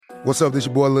What's up, this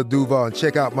your boy Lil Duval, and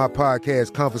check out my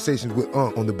podcast, Conversations with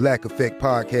Unc, on the Black Effect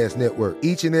Podcast Network.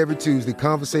 Each and every Tuesday,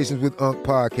 Conversations with Unc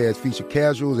podcast feature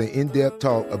casuals and in-depth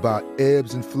talk about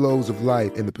ebbs and flows of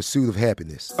life and the pursuit of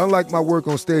happiness. Unlike my work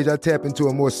on stage, I tap into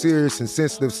a more serious and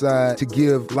sensitive side to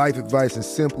give life advice and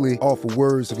simply offer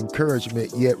words of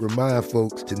encouragement, yet remind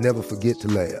folks to never forget to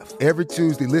laugh. Every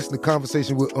Tuesday, listen to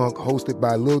Conversations with Unc, hosted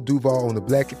by Lil Duval on the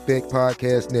Black Effect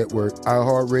Podcast Network,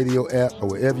 iHeartRadio app, or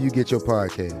wherever you get your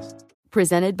podcasts.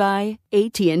 Presented by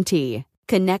AT&T.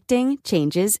 Connecting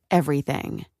changes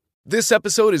everything. This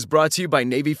episode is brought to you by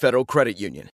Navy Federal Credit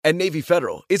Union. At Navy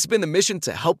Federal, it's been the mission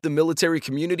to help the military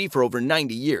community for over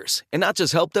 90 years. And not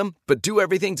just help them, but do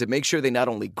everything to make sure they not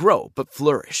only grow, but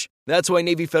flourish. That's why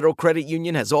Navy Federal Credit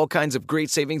Union has all kinds of great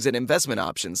savings and investment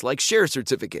options like share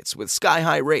certificates with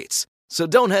sky-high rates. So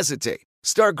don't hesitate.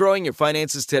 Start growing your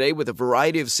finances today with a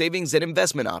variety of savings and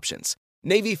investment options.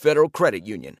 Navy Federal Credit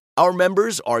Union. Our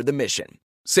members are the mission.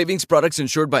 Savings products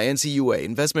insured by NCUA.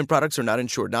 Investment products are not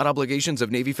insured, not obligations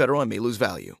of Navy Federal and may lose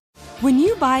value. When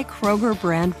you buy Kroger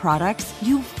brand products,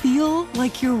 you feel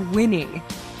like you're winning.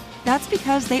 That's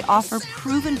because they offer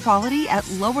proven quality at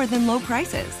lower than low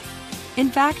prices. In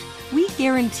fact, we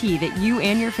guarantee that you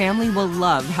and your family will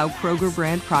love how Kroger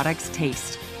brand products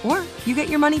taste, or you get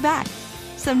your money back.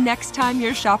 So next time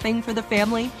you're shopping for the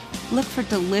family, look for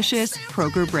delicious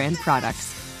Kroger brand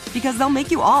products, because they'll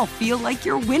make you all feel like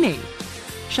you're winning.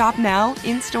 Shop now,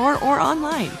 in-store, or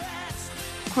online.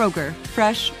 Kroger,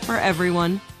 fresh for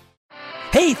everyone.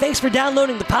 Hey, thanks for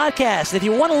downloading the podcast. If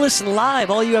you want to listen live,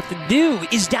 all you have to do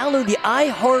is download the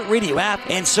iHeartRadio app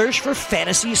and search for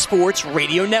Fantasy Sports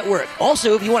Radio Network.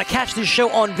 Also, if you want to catch this show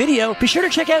on video, be sure to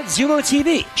check out Zumo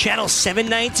TV, channel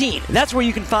 719. That's where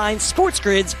you can find Sports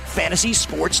Grid's Fantasy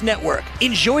Sports Network.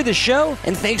 Enjoy the show,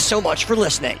 and thanks so much for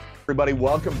listening. Everybody,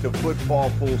 welcome to Football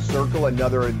Full Circle,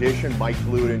 another edition. Mike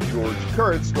Blewett and George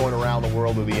Kurtz going around the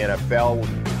world of the NFL,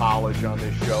 with college on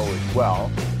this show as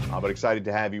well. But excited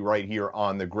to have you right here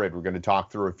on the grid. We're going to talk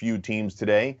through a few teams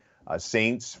today.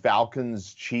 Saints,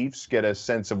 Falcons, Chiefs, get a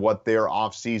sense of what their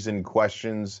offseason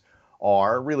questions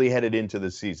are really headed into the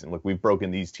season. Look, we've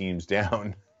broken these teams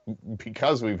down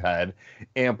because we've had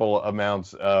ample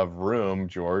amounts of room,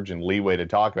 George, and leeway to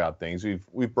talk about things.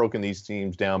 We've broken these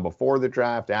teams down before the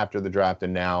draft, after the draft,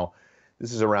 and now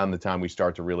this is around the time we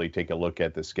start to really take a look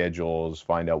at the schedules,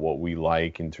 find out what we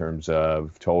like in terms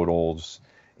of totals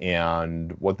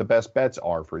and what the best bets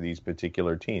are for these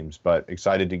particular teams. But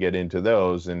excited to get into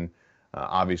those. And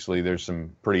obviously there's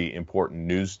some pretty important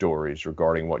news stories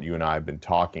regarding what you and I have been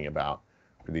talking about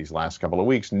for these last couple of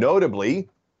weeks, notably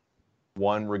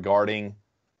one regarding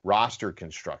roster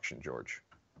construction, George.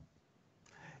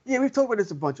 Yeah, we've talked about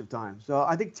this a bunch of times. So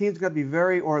I think teams are going to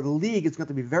be or the league is going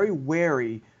to be very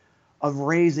wary of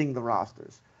raising the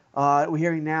rosters. We're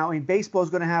hearing now, baseball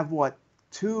is going to have,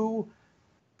 two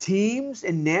teams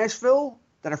in Nashville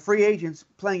that are free agents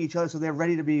playing each other, so they're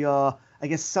ready to be,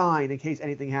 signed in case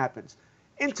anything happens.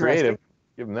 Interesting. Creative.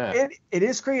 Give them that. It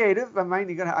is creative. I mean,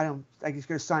 he's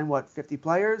going to sign 50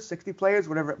 players, 60 players,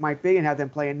 whatever it might be, and have them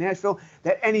play in Nashville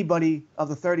that anybody of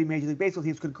the 30 Major League Baseball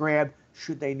teams could grab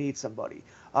should they need somebody.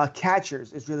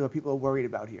 Catchers is really what people are worried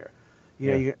about here.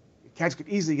 Catchers could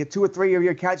easily get 2 or 3 of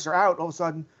your catchers are out. All of a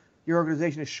sudden, your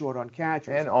organization is short on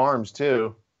catchers. And arms,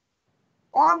 too.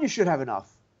 Arm, you should have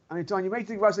enough. I mean, Tony, you make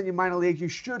things in your minor leagues, you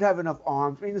should have enough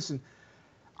arms. I mean, listen,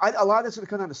 a lot of this is going to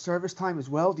come down to service time as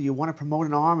well. Do you want to promote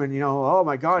an arm and, oh,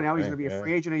 my God, now he's going to be a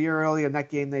free agent a year early in that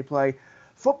game they play.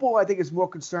 Football, I think, is more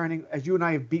concerning, as you and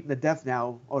I have beaten to death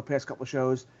now over the past couple of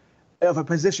shows, if a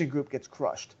position group gets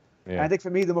crushed. Yeah. And I think for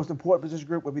me, the most important position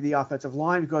group would be the offensive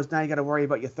line, because now you got to worry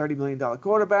about your $30 million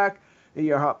quarterback,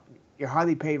 your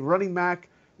highly paid running back,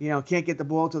 can't get the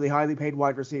ball to the highly paid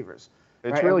wide receivers.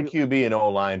 It's right? Really QB and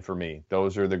O-line for me.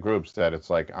 Those are the groups that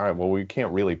it's like, all right, well, we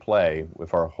can't really play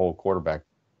with our whole quarterback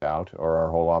out or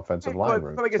our whole offensive line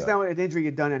room. But it gets down with an injury,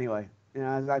 you're done anyway.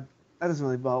 That doesn't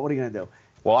really bother. What are you going to do?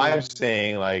 Well, I'm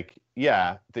saying,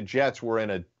 the Jets were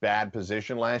in a bad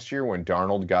position last year when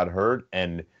Darnold got hurt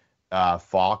and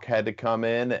Falk had to come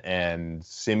in and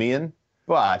Simeon,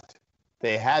 but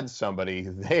they had somebody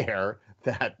there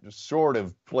that sort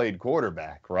of played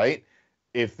quarterback, right?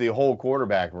 If the whole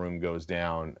quarterback room goes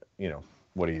down,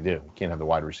 what do? You can't have the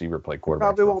wide receiver play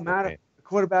quarterback. Probably won't matter. The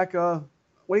quarterback, what are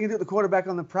you going to do with the quarterback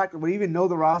on the practice? Would you even know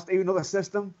the roster, even know the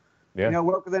system? Yeah.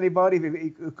 Work with anybody?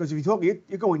 Because if you talk, you're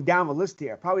going down the list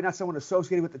here. Probably not someone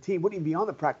associated with the team. Wouldn't even be on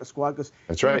the practice squad because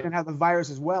that's right. You can have the virus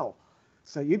as well.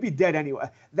 So you'd be dead anyway.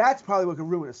 That's probably what could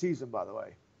ruin a season, by the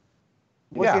way.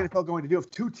 What's the NFL going to do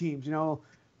if 2 teams, I don't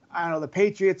know, the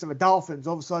Patriots and the Dolphins,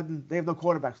 all of a sudden they have no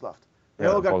quarterbacks left? They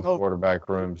all got both COVID. quarterback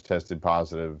rooms tested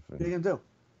positive. What are you gonna do?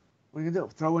 What are you gonna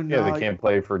do? Throw in? Yeah, they can't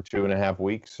play for 2.5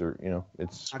 weeks, or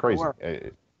it's crazy.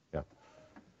 Yeah.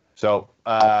 So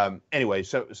anyway,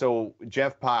 so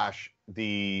Jeff Posh,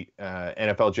 the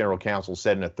NFL General Counsel,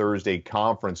 said in a Thursday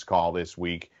conference call this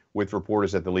week with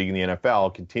reporters at the league and the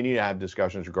NFL, continue to have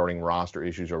discussions regarding roster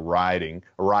issues arising,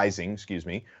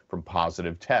 from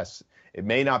positive tests. It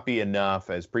may not be enough,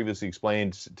 as previously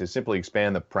explained, to simply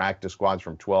expand the practice squads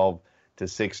from 12 to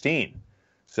 16.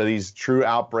 So these true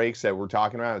outbreaks that we're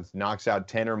talking about, it knocks out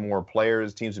 10 or more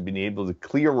players. Teams have been able to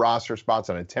clear roster spots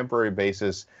on a temporary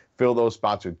basis, fill those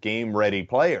spots with game-ready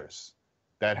players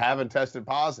that haven't tested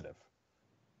positive.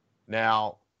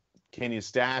 Now, can you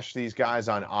stash these guys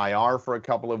on IR for a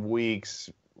couple of weeks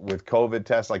with COVID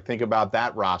tests? Like, think about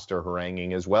that roster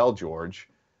haranguing as well, George.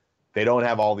 They don't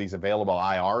have all these available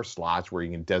IR slots where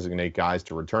you can designate guys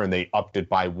to return. They upped it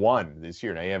by 1 this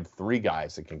year. They have 3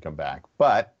 guys that can come back.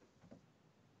 But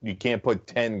you can't put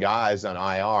 10 guys on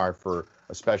IR for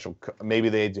a special – maybe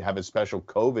they have a special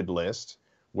COVID list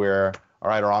where, all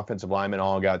right, our offensive linemen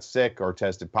all got sick or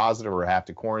tested positive or have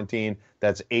to quarantine.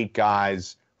 That's 8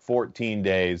 guys, 14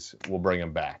 days, we'll bring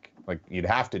them back. Like, you'd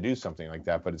have to do something like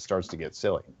that, but it starts to get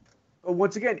silly.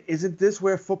 Once again, isn't this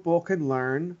where football can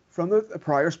learn from the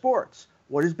prior sports?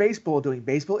 What is baseball doing?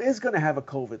 Baseball is going to have a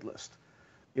COVID list.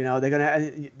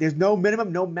 There's no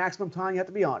minimum, no maximum time you have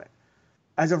to be on it.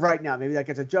 As of right now, maybe that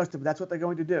gets adjusted, but that's what they're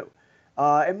going to do.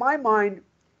 In my mind,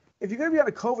 if you're going to be on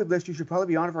a COVID list, you should probably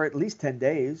be on it for at least 10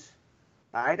 days.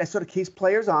 All right, that sort of keeps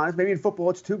players honest. Maybe in football,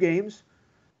 it's 2 games.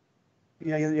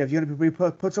 If you're going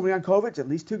to put somebody on COVID, it's at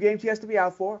least 2 games he has to be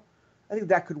out for. I think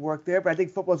that could work there, but I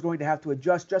think football is going to have to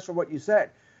adjust just for what you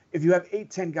said. If you have 8,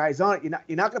 10 guys on it,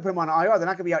 you're not going to put them on IR. They're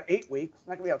not going to be out 8 weeks.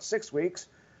 They're not going to be out 6 weeks.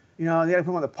 They got to put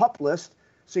them on the PUP list,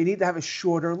 so you need to have a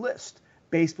shorter list.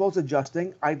 Baseball's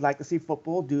adjusting. I'd like to see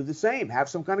football do the same. Have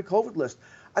some kind of COVID list.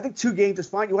 I think 2 games is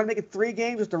fine. You want to make it 3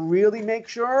 games just to really make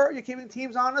sure you're keeping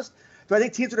teams honest? Do I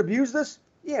think teams would abuse this?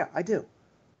 Yeah, I do.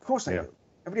 Of course I do.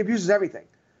 Everybody abuses everything.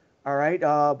 All right,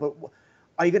 but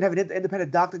are you going to have an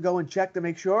independent doctor go and check to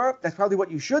make sure? That's probably what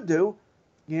you should do.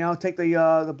 Take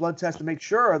the blood test to make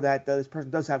sure that this person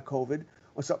does have COVID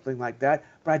or something like that.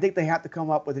 But I think they have to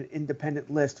come up with an independent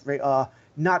list for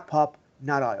not PUP,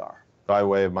 not IR. By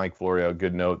way of Mike Florio, a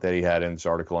good note that he had in his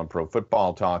article on Pro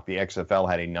Football Talk, the XFL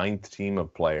had a 9th team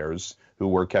of players who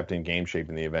were kept in game shape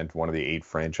in the event one of the 8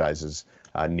 franchises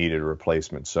needed a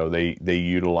replacement. So they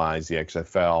utilized the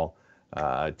XFL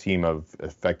team of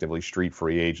effectively street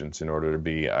free agents in order to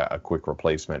be a quick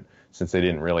replacement, since they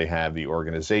didn't really have the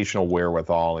organizational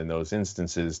wherewithal in those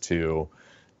instances to,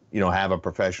 have a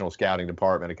professional scouting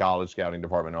department, a college scouting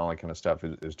department, and all that kind of stuff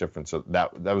is different. So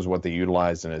that was what they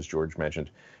utilized. And as George mentioned,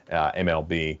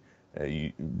 MLB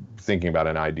thinking about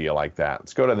an idea like that.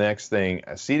 Let's go to the next thing.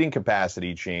 Seating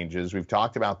capacity changes. We've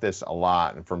talked about this a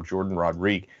lot, and from Jordan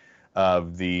Rodriguez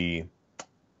of the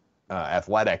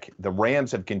Athletic, the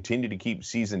Rams have continued to keep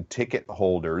season ticket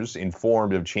holders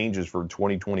informed of changes for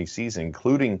 2020 season,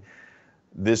 including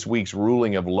this week's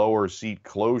ruling of lower seat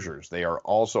closures. They are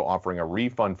also offering a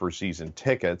refund for season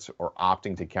tickets or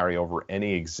opting to carry over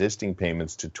any existing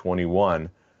payments to 21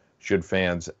 should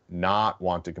fans not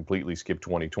want to completely skip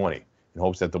 2020, in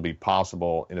hopes that they'll be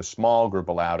possible in a small group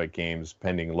allowed at games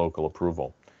pending local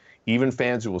approval. Even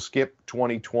fans who will skip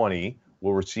 2020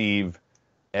 will receive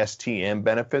STM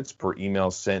benefits per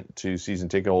email sent to season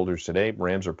ticket holders today.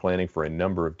 Rams are planning for a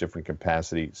number of different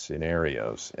capacity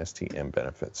scenarios. STM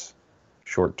benefits.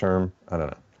 Short term? I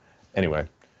don't know. Anyway,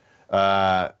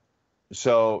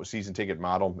 so season ticket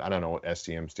model. I don't know what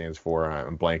STM stands for.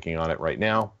 I'm blanking on it right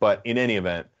now. But in any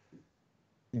event,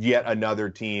 yet another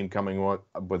team coming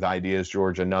with ideas,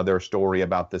 George. Another story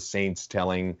about the Saints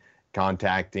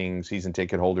contacting season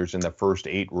ticket holders in the first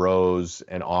 8 rows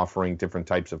and offering different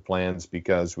types of plans,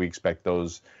 because we expect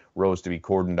those rows to be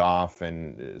cordoned off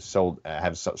and sold,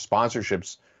 have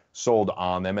sponsorships sold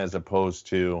on them, as opposed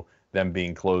to them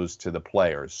being closed to the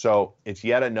players. So it's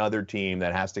yet another team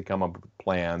that has to come up with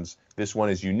plans. This one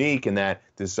is unique in that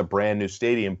this is a brand new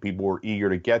stadium. People were eager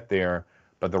to get there,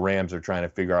 but the Rams are trying to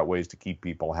figure out ways to keep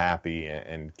people happy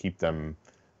and keep them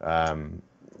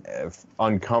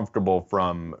uncomfortable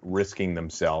from risking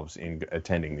themselves in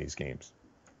attending these games.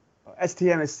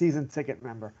 STM is season ticket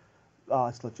member.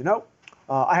 Just to let you know.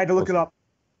 I had to look it up.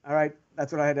 All right.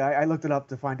 That's what I had. I looked it up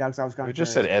to find out, because I was kind of. If it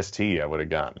just said ST, I would have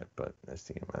gotten it, but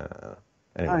STM.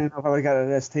 Anyway. I don't know if I would have got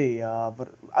it at ST, but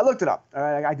I looked it up. All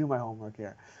right. I do my homework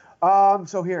here.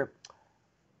 So here,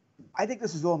 I think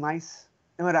this is all nice.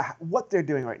 No matter what they're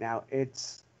doing right now,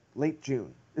 it's late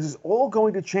June. This is all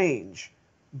going to change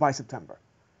by September.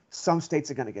 Some states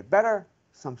are going to get better.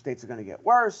 Some states are going to get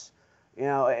worse.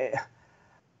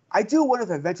 I do wonder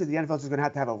if eventually the NFL is going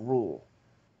to have a rule.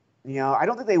 I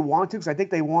don't think they want to, because I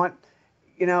think they want,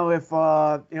 if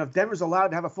Denver's allowed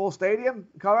to have a full stadium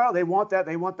in Colorado, they want that.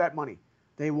 They want that money.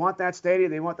 They want that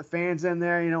stadium. They want the fans in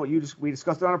there. We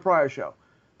discussed it on a prior show.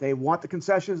 They want the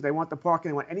concessions. They want the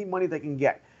parking. They want any money they can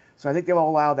get. So I think they will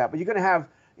allow that. But you're going to have,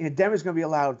 Denver's going to be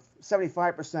allowed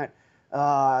 75%.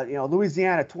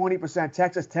 Louisiana 20%,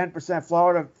 Texas 10%,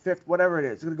 Florida 50%, whatever it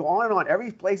is. It's going to go on and on.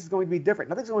 Every place is going to be different.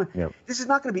 Nothing's going. Yep. This is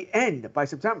not going to be end by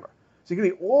September. So you're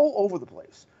going to be all over the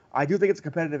place. I do think it's a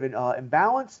competitive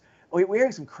imbalance. We're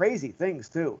hearing some crazy things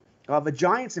too. The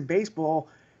Giants in baseball,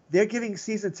 they're giving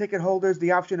season ticket holders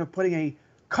the option of putting a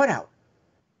cutout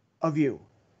of you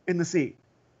in the seat.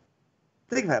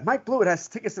 Think about it. Mike Blewett has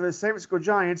tickets to the San Francisco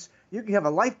Giants. You can have a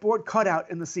lifeboard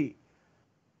cutout in the seat.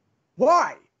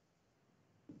 Why?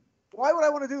 Why would I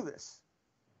want to do this?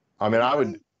 I mean, I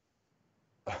would.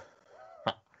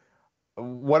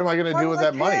 What am I going to do with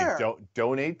that money?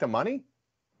 Donate the money?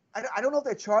 I don't know if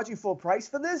they're charging full price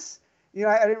for this.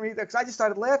 I didn't read that because I just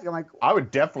started laughing. I'm like, I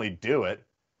would definitely do it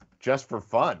just for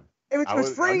fun. If it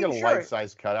was free, I'd get a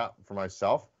life-size cutout for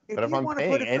myself. But if I'm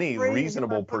paying any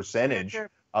reasonable percentage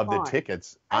of the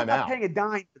tickets, I'm out. I'm not paying a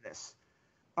dime for this.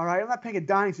 All right, I'm not paying a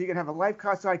dime so you can have a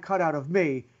life-size cutout of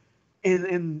me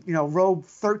in row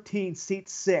 13, seat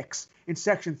 6 in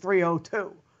section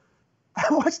 302.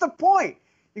 What's the point?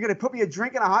 You're gonna put me a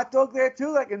drink and a hot dog there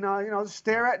too,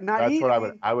 stare at and not eat. That's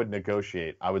what I would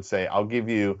negotiate. I would say I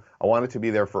want it to be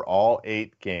there for all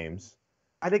 8 games.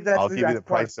 I think I'll give you the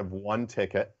price of one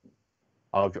ticket.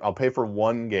 I'll pay for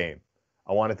one game.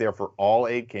 I want it there for all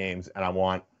 8 games, and I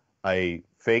want a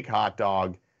fake hot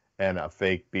dog and a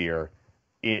fake beer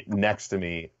next to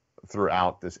me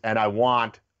throughout this, and I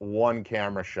want one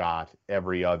camera shot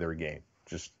every other game,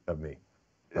 just of me.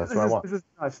 That's what I want. This is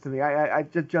nuts to me. I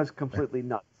just completely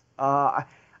nuts. And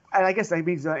I guess that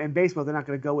means in baseball they're not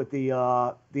going to go with the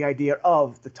idea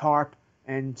of the tarp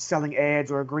and selling ads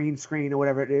or a green screen or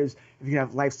whatever it is. If you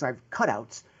have life-size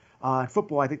cutouts,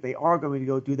 football, I think they are going to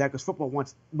go do that because football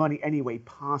wants money any way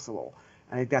possible.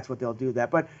 I think that's what they'll do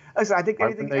that. But listen, I think why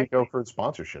wouldn't they go for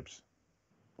sponsorships?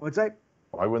 What's that?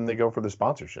 Why wouldn't they go for the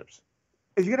sponsorships?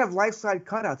 If you're going to have life-size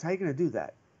cutouts, how are you going to do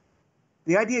that?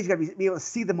 The idea is you got to be able to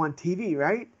see them on TV,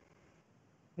 right?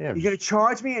 Yeah. You're going to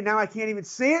charge me and now I can't even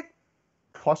see it?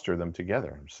 Cluster them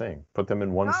together, I'm saying. Put them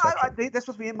in one section. That's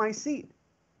supposed to be in my seat.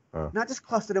 Not just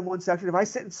clustered in one section. If I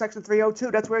sit in section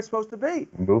 302, that's where it's supposed to be.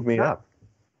 Move me up.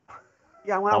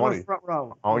 Yeah, I want front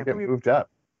row. I want to get moved up.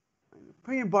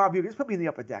 Put me in Bob Uecker. Just put me in the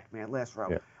upper deck, man, last row.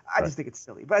 Yeah, I just think it's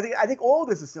silly. But I think all of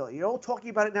this is silly. You're all talking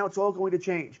about it now. It's all going to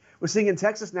change. We're seeing in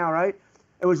Texas now, right?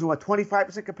 It was,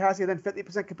 25% capacity, then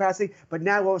 50% capacity. But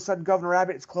now, all of a sudden, Governor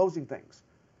Abbott is closing things.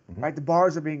 Mm-hmm. Right? The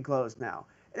bars are being closed now.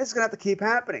 And this is going to have to keep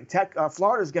happening.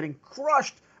 Florida's getting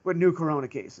crushed with new corona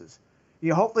cases.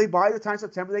 Hopefully, by the time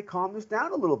September, they calm this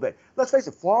down a little bit. Let's face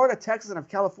it, Florida, Texas, and if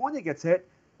California gets hit,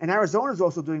 and Arizona's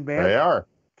also doing bad. They are.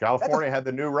 California had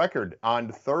the new record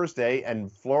on Thursday,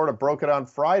 and Florida broke it on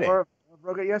Friday. Florida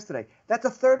broke it yesterday. That's a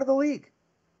third of the league.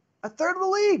 A third of the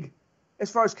league,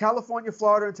 as far as California,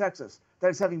 Florida, and Texas, that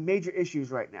is having major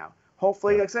issues right now.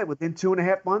 Hopefully, like I said, within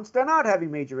 2.5 months, they're not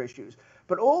having major issues.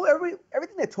 But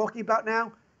everything they're talking about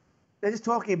now, they're just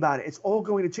talking about it. It's all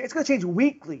going to change. It's going to change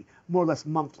weekly, more or less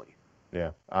monthly.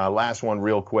 Yeah. Last one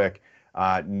real quick.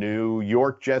 New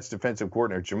York Jets defensive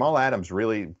coordinator Jamal Adams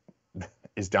really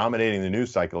is dominating the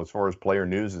news cycle as far as player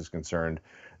news is concerned.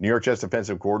 New York Jets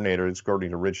defensive coordinator,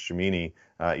 according to Rich Cimini,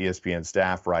 ESPN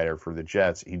staff writer for the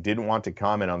Jets, he didn't want to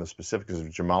comment on the specifics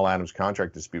of Jamal Adams'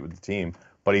 contract dispute with the team,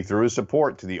 but he threw his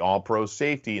support to the All-Pro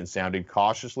safety and sounded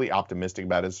cautiously optimistic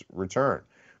about his return.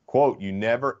 Quote, "You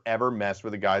never, ever mess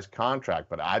with a guy's contract,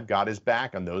 but I've got his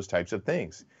back on those types of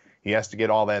things. He has to get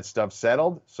all that stuff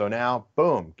settled, so now,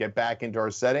 boom, get back into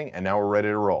our setting, and now we're ready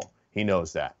to roll." He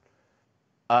knows that.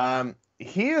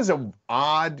 He is an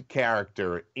odd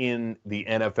character in the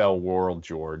NFL world,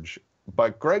 George,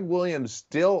 but Greg Williams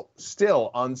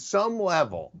still on some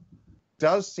level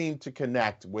does seem to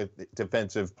connect with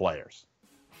defensive players.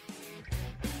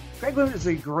 Greg Williams is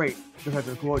a great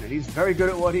defensive coordinator. He's very good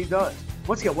at what he does.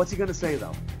 Once again, what's he going to say,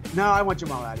 though? No, I want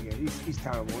Jamal out of here. He's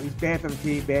terrible. He's bad for the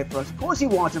team, bad for us. Of course he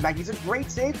wants him back. He's a great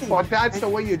safety. Well, that's the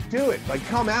way you do it. Like,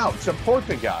 come out, support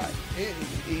the guy.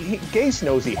 Gase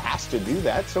knows he has to do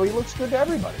that, so he looks good to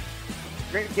everybody.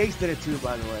 Gase did it too,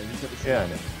 by the way. Yeah, I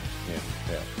know.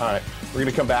 Yeah. All right, we're going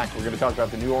to come back. We're going to talk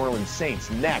about the New Orleans Saints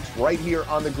next, right here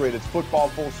on The Grid. It's Football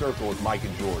Full Circle with Mike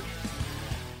and George.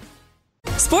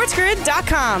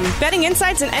 SportsGrid.com. Betting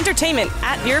insights and entertainment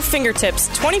at your fingertips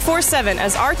 24/7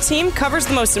 as our team covers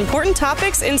the most important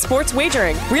topics in sports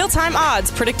wagering. Real-time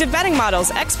odds, predictive betting models,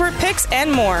 expert picks,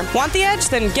 and more. Want the edge?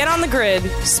 Then get on the grid.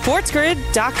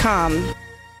 SportsGrid.com.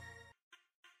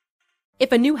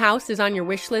 If a new house is on your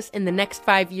wish list in the next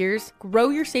 5 years, grow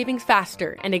your savings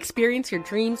faster and experience your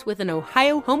dreams with an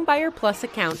Ohio Homebuyer Plus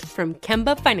account from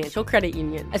Kemba Financial Credit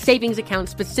Union. A savings account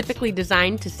specifically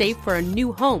designed to save for a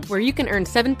new home, where you can earn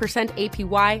 7%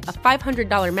 APY, a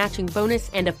 $500 matching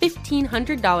bonus, and a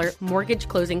 $1,500 mortgage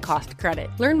closing cost credit.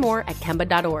 Learn more at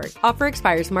Kemba.org. Offer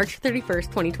expires March 31st,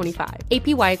 2025.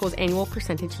 APY equals annual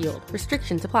percentage yield.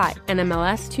 Restrictions apply.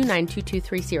 NMLS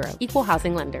 292230. Equal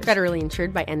housing lender. Federally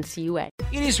insured by NCUA.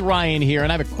 It is Ryan here,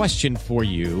 and I have a question for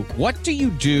you. What do you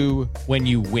do when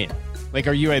you win? Like,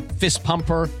 are you a fist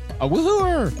pumper, a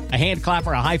woo-hooer, a hand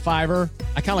clapper, a high-fiver?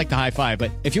 I kind of like the high-five,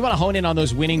 but if you want to hone in on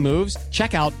those winning moves,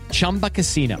 check out Chumba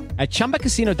Casino. At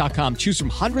ChumbaCasino.com, choose from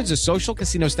hundreds of social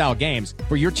casino-style games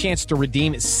for your chance to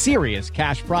redeem serious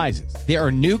cash prizes. There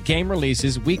are new game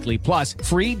releases weekly, plus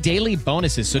free daily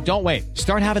bonuses, so don't wait.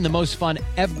 Start having the most fun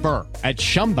ever at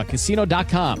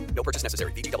ChumbaCasino.com. No purchase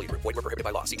necessary. VGW. Void where prohibited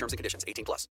by law. See terms and conditions.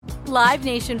 18+. Live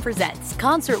Nation presents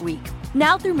Concert Week.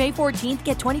 Now through May 14th,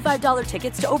 get $25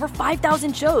 tickets to over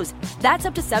 5,000 shows. That's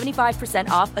up to 75%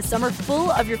 off a summer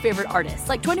full of your favorite artists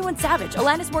like 21 Savage,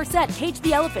 Alanis Morissette, Cage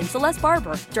the Elephant, Celeste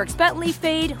Barber, Dierks Bentley,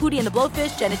 Fade, Hootie and the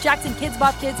Blowfish, Janet Jackson, Kidz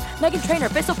Bop Kids, Meghan Trainor,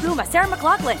 Peso Pluma, Sarah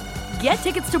McLachlan. Get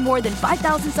tickets to more than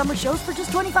 5,000 summer shows for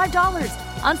just $25.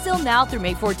 Until now through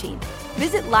May 14th.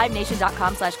 Visit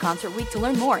LiveNation.com/Concert Week to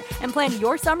learn more and plan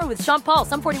your summer with Sean Paul,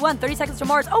 Sum 41, 30 Seconds to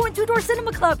Mars, and Two Door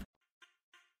Cinema Club.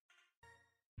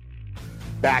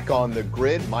 Back on the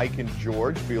grid, Mike and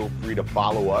George. Feel free to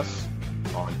follow us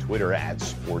on Twitter at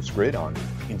SportsGrid, on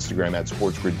Instagram at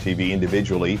SportsGridTV.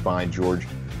 Individually, find George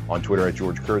on Twitter at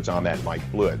George Kurtz. I'm at Mike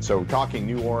Blewett. So we're talking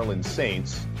New Orleans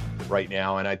Saints right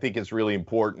now, and I think it's really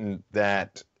important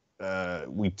that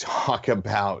we talk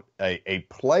about a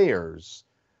player's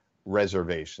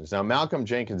reservations. Now, Malcolm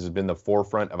Jenkins has been the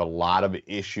forefront of a lot of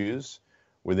issues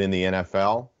within the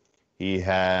NFL. He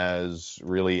has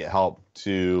really helped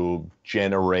to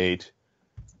generate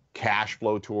cash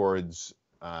flow towards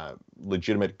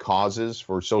legitimate causes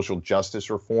for social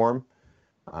justice reform,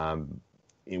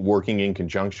 working in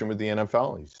conjunction with the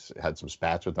NFL. He's had some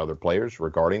spats with other players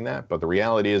regarding that. But the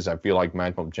reality is, I feel like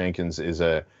Malcolm Jenkins is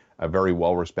a very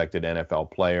well-respected NFL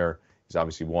player. He's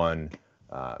obviously won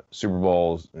Super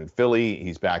Bowls in Philly.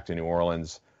 He's back to New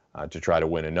Orleans to try to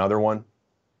win another one.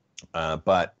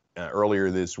 But earlier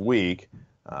this week,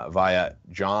 via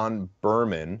John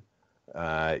Berman,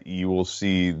 you will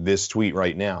see this tweet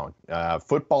right now.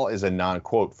 Football is a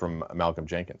non-quote from Malcolm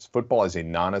Jenkins. Football is a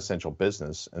non-essential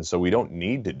business, and so we don't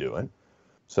need to do it.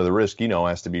 So the risk,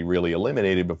 has to be really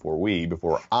eliminated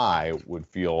before I would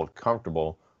feel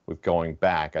comfortable with going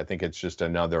back. I think it's just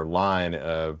another line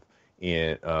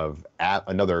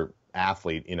another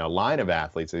athlete in a line of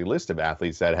athletes, a list of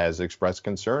athletes that has expressed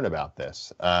concern about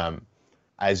this.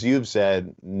 As you've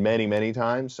said many, many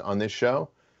times on this show,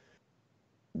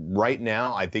 right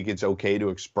now, I think it's okay to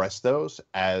express those.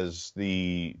 As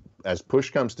push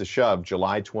comes to shove,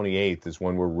 July 28th is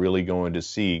when we're really going to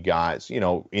see guys,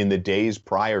 in the days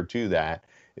prior to that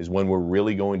is when we're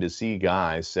really going to see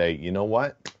guys say, you know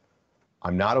what,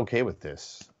 I'm not okay with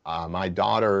this. My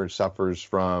daughter suffers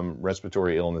from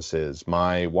respiratory illnesses.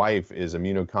 My wife is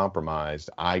immunocompromised.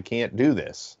 I can't do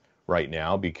this right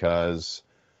now because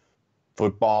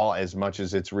football, as much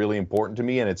as it's really important to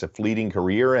me and it's a fleeting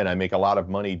career and I make a lot of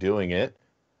money doing it,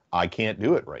 I can't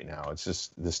do it right now. It's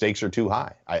just the stakes are too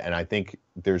high. And I think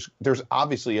there's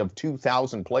obviously of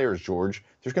 2,000 players, George,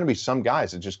 there's going to be some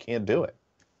guys that just can't do it.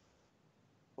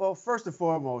 Well, first and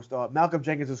foremost, Malcolm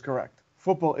Jenkins is correct.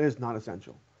 Football is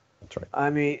non-essential. That's right. I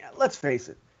mean, let's face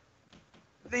it.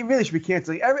 They really should be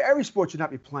canceling. Every sport should not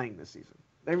be playing this season.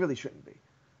 They really shouldn't be.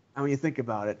 And when you think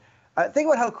about it, think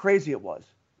about how crazy it was.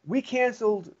 We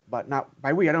canceled, but not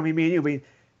by we, I don't mean me and you. I mean,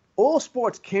 all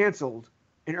sports canceled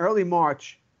in early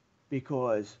March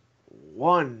because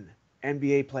one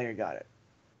NBA player got it.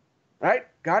 Right?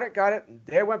 Got it. And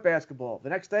there went basketball. The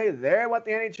next day, there went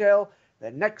the NHL.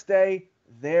 The next day,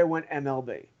 there went MLB.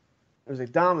 It was a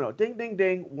domino. Ding, ding,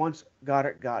 ding. Once got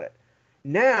it.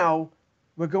 Now,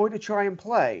 we're going to try and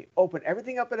open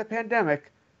everything up in a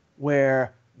pandemic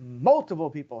where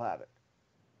multiple people have it.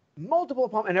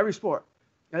 Multiple in every sport.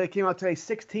 Now, they came out today,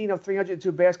 16 of 302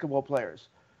 basketball players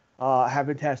have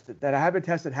been tested. That have been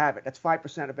tested have it. That's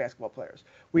 5% of basketball players.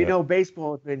 We know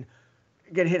baseball has been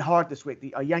getting hit hard this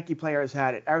week. A Yankee player has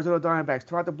had it. Arizona Diamondbacks,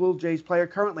 Toronto Blue Jays player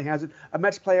currently has it. A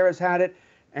Mets player has had it.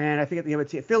 And I think at the other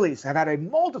team, Phillies have had a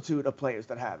multitude of players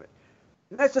that have it.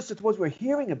 And that's just what we're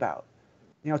hearing about.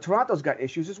 Toronto's got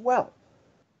issues as well.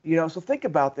 So think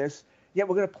about this. Yeah,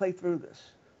 we're going to play through this.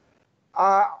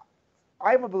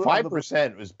 I'm a believer.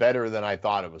 5% was better than I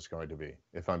thought it was going to be,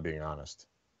 if I'm being honest.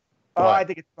 I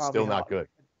think it's probably still not good.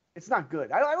 It's not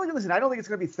good. I don't think it's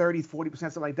going to be 30, 40%,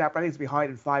 something like that, but I think it's going to be higher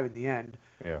than 5 in the end.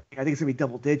 Yeah. I think it's going to be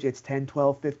double digits, 10,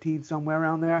 12, 15, somewhere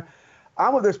around there.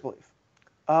 I'm of this belief.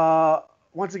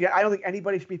 Once again, I don't think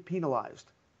anybody should be penalized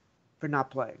for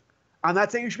not playing. I'm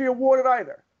not saying you should be awarded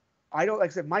either. Like I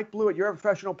said, Mike Blewett, you're a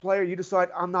professional player. You decide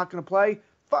I'm not going to play.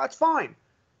 That's fine.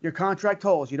 Your contract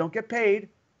holds. You don't get paid.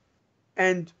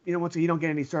 And, once again, you don't get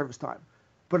any service time.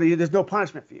 But there's no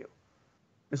punishment for you.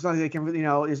 It's not like they can,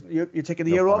 you're taking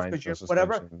the year off because you're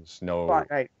whatever. No, fine,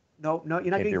 right. No,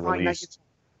 you're not getting fined.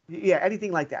 Yeah,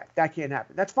 anything like that. That can't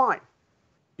happen. That's fine.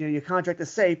 Your contract is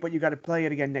safe, but you got to play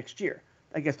it again next year.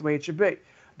 I guess the way it should be.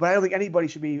 But I don't think anybody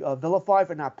should be vilified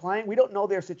for not playing. We don't know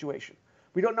their situation.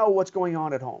 We don't know what's going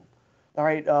on at home. All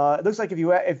right. It looks like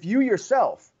if you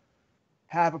yourself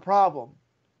have a problem,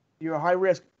 you're a high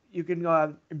risk. You can,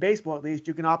 in baseball at least,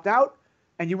 you can opt out.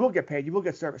 And you will get paid. You will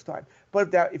get service time.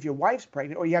 But if your wife's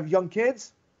pregnant or you have young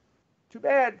kids, too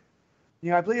bad.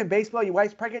 I believe in baseball, your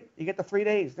wife's pregnant, you get the 3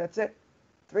 days. That's it.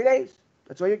 3 days.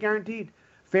 That's all you're guaranteed.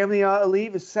 Family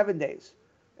leave is 7 days.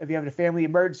 If you have a family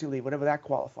emergency leave, whatever that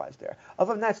qualifies there.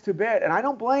 Other than that, it's too bad. And I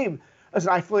don't blame.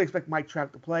 Listen, I fully expect Mike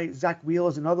Trout to play. Zach Wheeler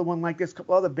is another one like this. A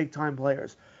couple other big-time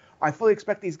players. I fully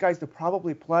expect these guys to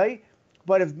probably play.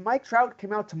 But if Mike Trout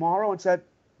came out tomorrow and said,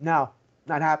 no,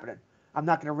 not happening. I'm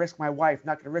not going to risk my wife,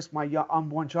 not going to risk my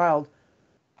unborn child.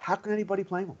 How can anybody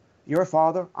blame him? You're a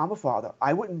father. I'm a father.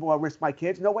 I wouldn't risk my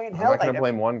kids. No way in hell. I'm not going to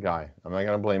blame one guy. I'm not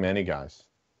going to blame any guys.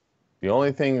 The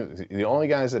only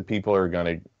guys that people are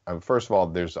going to, first of all,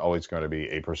 there's always going to be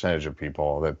a percentage of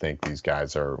people that think these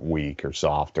guys are weak or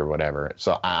soft or whatever.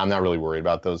 So I'm not really worried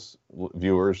about those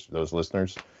viewers, those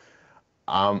listeners.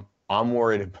 I'm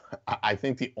worried. I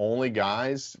think the only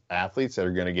athletes that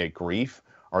are going to get grief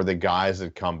are the guys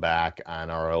that come back and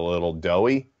are a little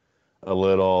doughy, a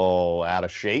little out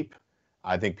of shape.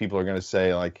 I think people are going to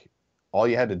say, like, all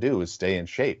you had to do is stay in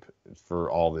shape for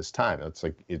all this time. It's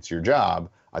like, it's your job.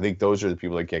 I think those are the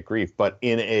people that get grief. But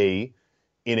in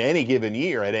any given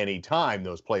year, at any time,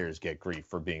 those players get grief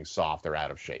for being soft or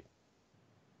out of shape.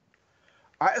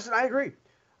 I agree.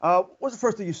 What was the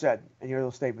first thing you said in your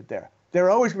little statement there? There are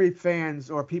always going to be fans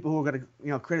or people who are going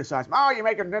to, criticize them. Oh, you're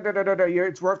making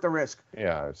it's worth the risk.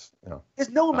 Yeah, There's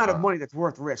no amount of money that's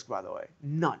worth risk, by the way.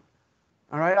 None.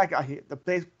 All right, the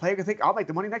player can think, I'll make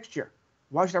the money next year.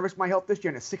 Why should I risk my health this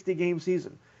year in a 60-game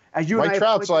season? Mike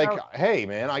Trout's like, hey,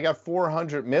 man, I got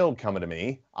 $400 million coming to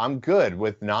me. I'm good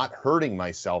with not hurting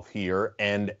myself here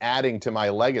and adding to my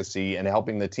legacy and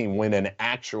helping the team win an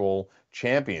actual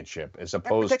championship as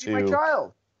opposed to my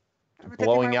child.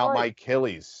 Blowing out my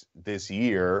Achilles this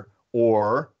year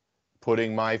or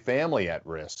putting my family at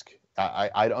risk.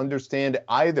 I'd understand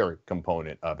either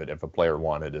component of it if a player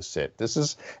wanted to sit. This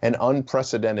is an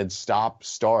unprecedented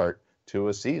stop-start to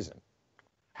a season.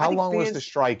 How long was the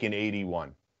strike in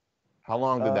 81? How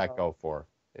long did that go for?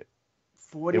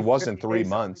 40, it wasn't 3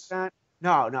 months. Like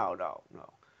no.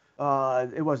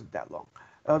 It wasn't that long.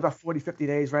 About 40, 50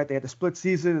 days, right? They had the split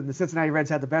season, and the Cincinnati Reds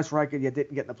had the best record. You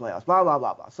didn't get in the playoffs. Blah, blah,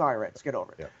 blah, blah. Sorry, Reds. Get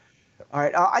over it. Yeah. All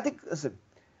right. I think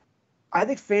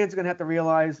fans are going to have to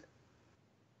realize,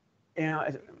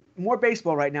 more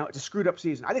baseball right now, it's a screwed up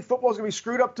season. I think football's going to be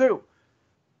screwed up too.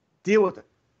 Deal with it.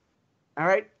 All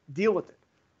right? Deal with it.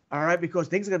 All right? Because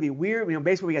things are going to be weird.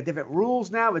 Baseball, we got different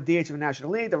rules now with DH in the National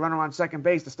League. The runner on second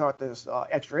base to start this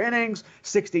extra innings,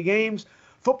 60 games.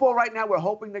 Football right now, we're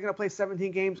hoping they're going to play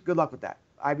 17 games. Good luck with that.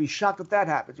 I'd be shocked if that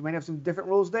happens. You might have some different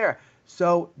rules there.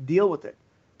 So deal with it.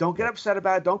 Don't get upset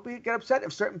about it. Don't get upset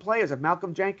if certain players, if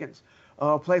Malcolm Jenkins,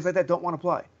 players like that don't want to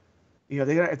play.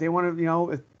 If they want to,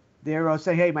 if they're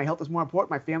saying, hey, my health is more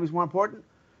important, my family's more important,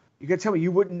 you got to tell me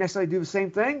you wouldn't necessarily do the same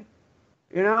thing.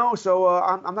 So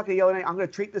I'm not going to yell at anything. I'm going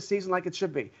to treat this season like it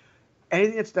should be.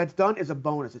 Anything that's done is a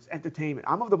bonus. It's entertainment.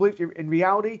 I'm of the belief in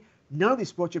reality, none of these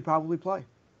sports should probably play.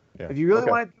 Yeah. If you really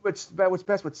want to do what's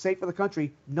best, what's safe for the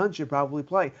country, none should probably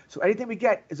play. So anything we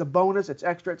get is a bonus. It's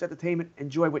extra. It's entertainment.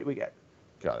 Enjoy what we get.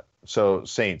 Got it. So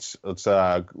Saints, let's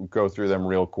go through them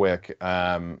real quick.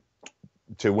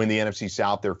 To win the NFC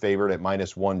South, they're favored at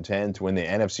 -110. To win the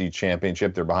NFC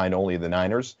Championship, they're behind only the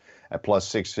Niners at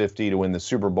 +650. To win the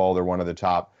Super Bowl, they're one of the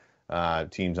top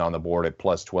teams on the board at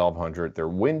 +1,200. Their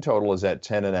win total is at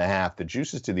 10.5. The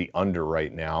juice is to the under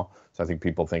right now. So I think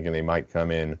people thinking they might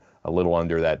come in a little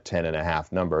under that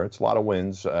 10.5 number. It's a lot of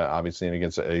wins, obviously, and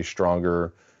against a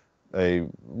stronger a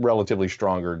relatively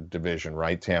stronger division,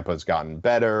 right? Tampa's gotten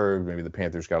better. Maybe the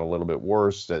Panthers got a little bit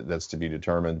worse. That's to be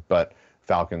determined. But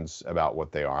Falcons about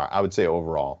what they are. I would say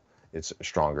overall it's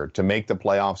stronger. To make the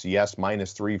playoffs, yes,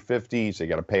 minus 350. So you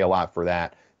got to pay a lot for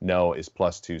that. No is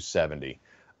plus 270.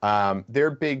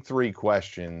 Their big three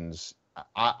questions,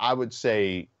 I would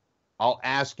say, I'll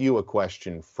ask you a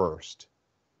question first.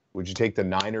 Would you take the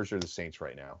Niners or the Saints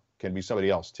right now? Can be somebody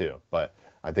else too, but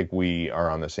I think we are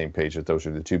on the same page that those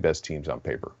are the two best teams on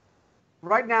paper.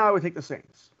 Right now, I would take the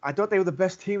Saints. I thought they were the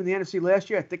best team in the NFC last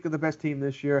year. I think they're the best team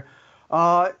this year.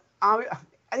 I think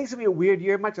it's going to be a weird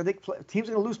year, Mike. I think teams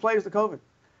are going to lose players to COVID.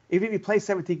 Even if you play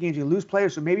 17 games, you lose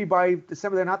players, so maybe by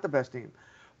December they're not the best team.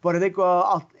 But I think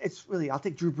I'll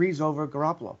take Drew Brees over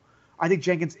Garoppolo. I think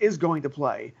Jenkins is going to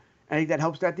play, and I think that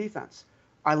helps that defense.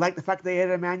 I like the fact that they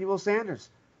added Emmanuel Sanders.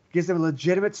 Gives them a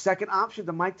legitimate second option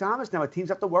to Mike Thomas now. Teams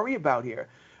have to worry about here.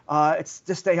 It's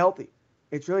just stay healthy.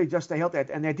 It's really just stay healthy.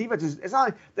 And their defense is, it's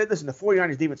not like, listen, the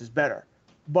 49ers defense is better,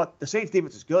 but the Saints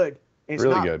defense is good. It's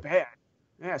really not good. Bad.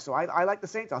 Yeah, so I like the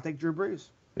Saints. I'll take Drew Brees.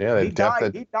 Yeah, he died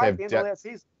at the end of last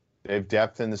season. They have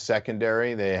depth in the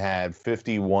secondary. They had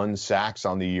 51 sacks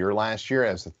on the year last year.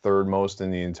 That's the third most in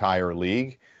the entire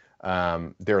league.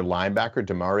 Their linebacker,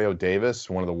 Demario Davis,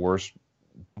 one of the worst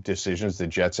decisions the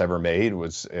Jets ever made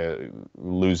was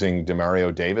losing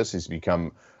Demario Davis. He's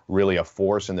become really a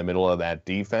force in the middle of that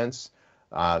defense.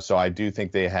 So I do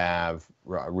think they have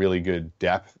really good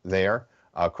depth there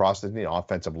across the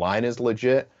offensive line is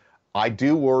legit. I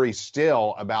do worry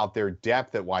still about their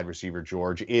depth at wide receiver,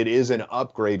 George. It is an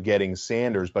upgrade getting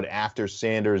Sanders, but after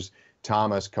Sanders,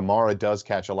 Thomas, Kamara does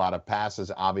catch a lot of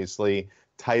passes, obviously.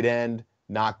 Tight end,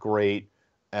 not great.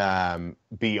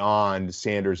 Beyond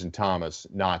Sanders and Thomas,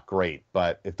 not great.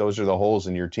 But if those are the holes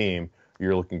in your team,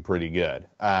 you're looking pretty good.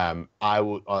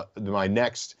 My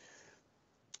next,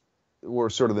 or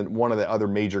sort of one of the other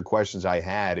major questions I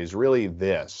had is really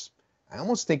this. I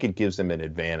almost think it gives them an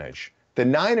advantage. The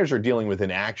Niners are dealing with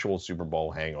an actual Super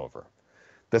Bowl hangover.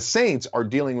 The Saints are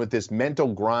dealing with this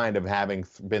mental grind of having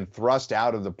been thrust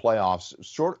out of the playoffs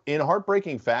in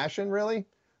heartbreaking fashion, really,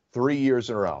 3 years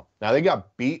in a row. Now, they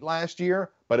got beat last year,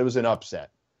 but it was an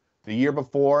upset. The year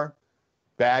before,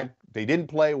 they didn't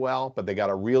play well, but they got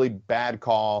a really bad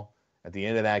call at the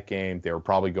end of that game. They were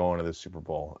probably going to the Super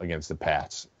Bowl against the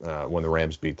Pats when the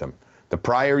Rams beat them. The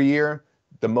prior year,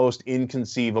 the most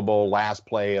inconceivable last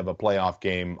play of a playoff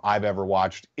game I've ever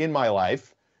watched in my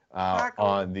life.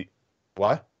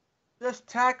 What? Just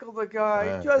tackle the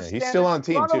guy. He's still on the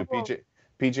team, too.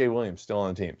 PJ Williams still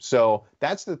on the team. So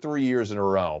that's the 3 years in a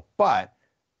row. But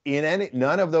in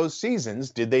none of those seasons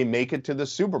did they make it to the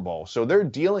Super Bowl. So they're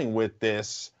dealing with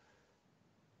this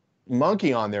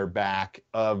monkey on their back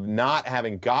of not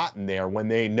having gotten there when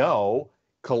they know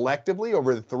collectively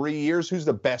over the 3 years who's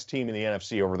the best team in the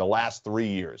NFC over the last 3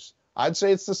 years. I'd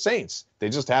say it's the Saints. They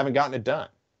just haven't gotten it done.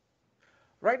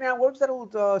 Right now, what was that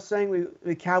old saying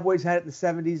the Cowboys had it in the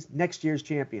 70s? Next year's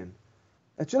champion.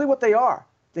 That's really what they are.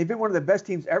 They've been one of the best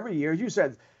teams every year. As you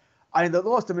said, they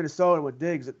lost to Minnesota with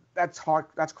Diggs. That's hard.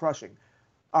 That's crushing.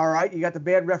 All right, you got the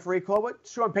bad referee call, but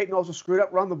Sean Payton also screwed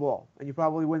up. Run the ball, and you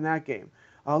probably win that game.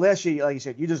 Last year, like you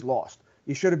said, you just lost.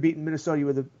 You should have beaten Minnesota. You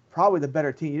were probably the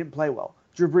better team. You didn't play well.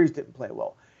 Drew Brees didn't play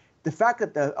well. The fact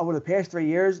that over the past 3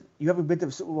 years, you haven't been to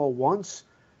the Super Bowl once,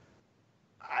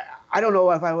 I don't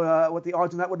know if what the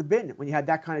odds on that would have been when you had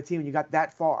that kind of team and you got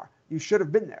that far. You should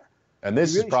have been there. And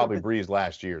this is probably Brees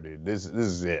last year, dude. This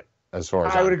is it as far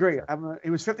as I would agree. It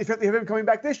was 50-50 of him coming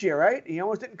back this year, right? He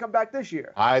almost didn't come back this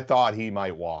year. I thought he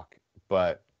might walk,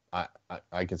 but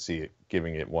I can see it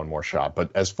giving it one more shot.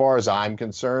 But as far as I'm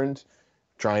concerned,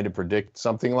 trying to predict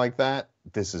something like that,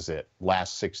 this is it.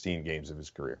 Last 16 games of his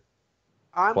career.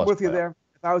 I'm with you there.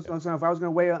 If I was going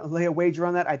to lay a wager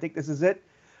on that, I think this is it.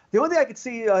 The only thing I could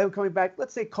see him coming back,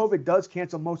 let's say COVID does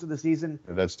cancel most of the season.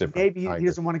 That's different. Maybe he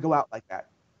doesn't want to go out like that.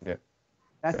 Yeah.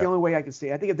 That's the only way I can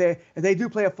see. I think if they do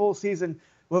play a full season,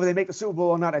 whether they make the Super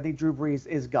Bowl or not, I think Drew Brees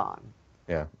is gone.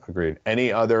 Yeah, agreed.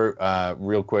 Any other,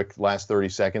 real quick, last 30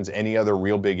 seconds, any other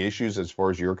real big issues as far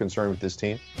as you're concerned with this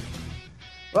team?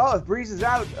 Well, if Brees is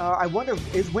out, I wonder,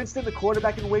 is Winston the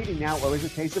quarterback in waiting now, or is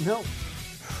it Taysom Hill?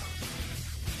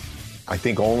 I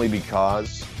think only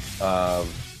because of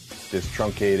this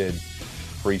truncated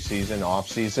preseason,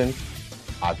 offseason,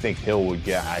 I think Hill would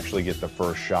actually get the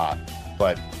first shot.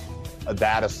 But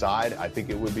that aside, I think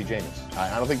it would be Jameis.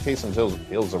 I don't think Taysom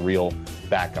Hill's a real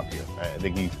backup here. I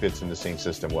think he fits in the same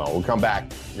system well. We'll come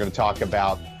back. We're going to talk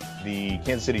about the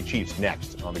Kansas City Chiefs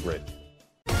next on The Grid.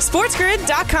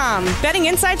 SportsGrid.com. Betting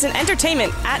insights and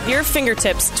entertainment at your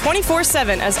fingertips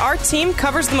 24/7 as our team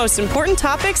covers the most important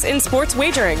topics in sports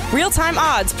wagering. Real-time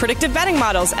odds, predictive betting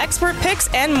models, expert picks,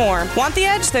 and more. Want the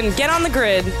edge? Then get on the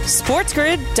grid.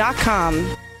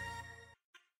 SportsGrid.com.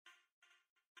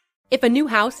 If a new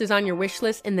house is on your wish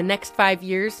list in the next 5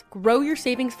 years, grow your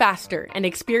savings faster and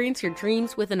experience your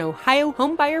dreams with an Ohio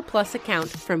Homebuyer Plus account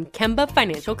from Kemba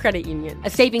Financial Credit Union. A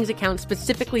savings account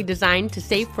specifically designed to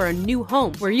save for a new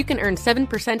home where you can earn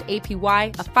 7%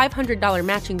 APY, a $500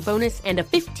 matching bonus, and a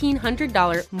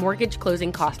 $1,500 mortgage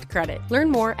closing cost credit. Learn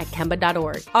more at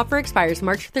Kemba.org. Offer expires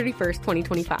March 31st,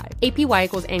 2025. APY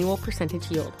equals annual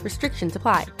percentage yield. Restrictions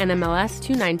apply. NMLS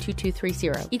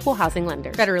 292230. Equal housing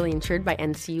lender. Federally insured by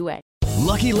NCUA.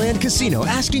 Lucky Land Casino,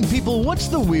 asking people, what's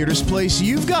the weirdest place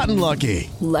you've gotten lucky?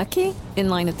 Lucky? In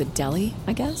line at the deli,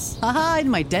 I guess? Aha, in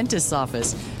my dentist's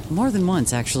office. More than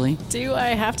once, actually. Do I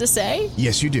have to say?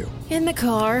 Yes, you do. In the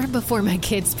car before my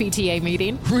kids' PTA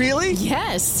meeting. Really?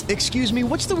 Yes. Excuse me,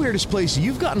 what's the weirdest place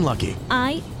you've gotten lucky?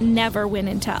 I never win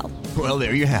and tell. Well,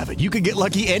 there you have it. You can get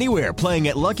lucky anywhere, playing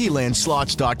at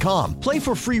LuckyLandSlots.com. Play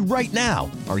for free right now.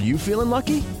 Are you feeling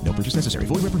lucky? No purchase necessary.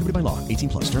 Void where prohibited by law.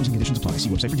 18+. Terms and conditions apply. See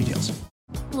website for details.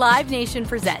 Live Nation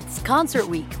presents Concert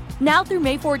Week. Now through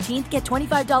May 14th, get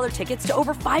 $25 tickets to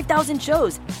over 5,000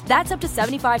 shows. That's up to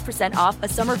 75% off a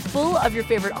summer full of your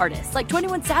favorite artists like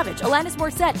 21 Savage, Alanis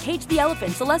Morissette, Cage the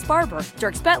Elephant, Celeste Barber,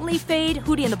 Dierks Bentley, Fade,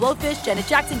 Hootie and the Blowfish, Janet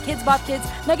Jackson, Kidz Bop Kids,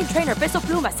 Meghan Trainor, Peso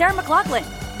Pluma, Sarah McLachlan.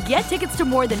 Get tickets to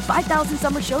more than 5,000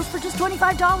 summer shows for just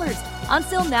 $25. On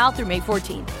sale now through May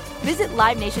 14th. Visit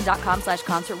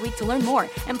LiveNation.com/Concert Week to learn more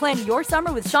and plan your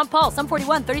summer with Sean Paul, Sum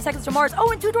 41, 30 Seconds to Mars,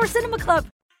 and Two Door Cinema Club.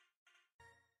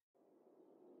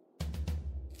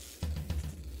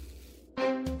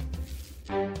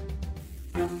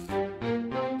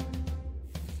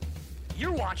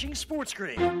 You're watching Sports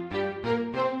Grid.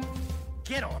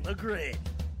 Get on the grid.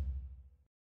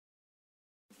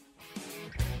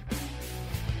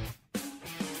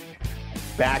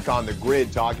 Back on the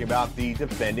grid talking about the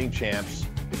defending champs,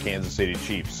 the Kansas City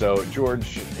Chiefs. So,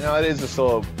 George, it is a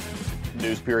slow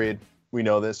news period. We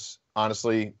know this.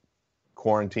 Honestly,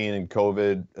 quarantine and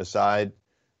COVID aside,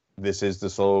 this is the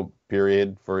slow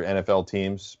period for NFL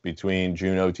teams between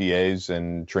June OTAs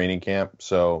and training camp.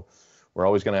 So we're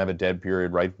always going to have a dead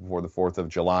period right before the 4th of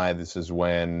July. This is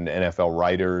when NFL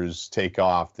writers take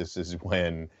off. This is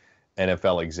when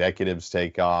NFL executives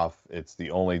take off. It's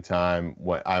the only time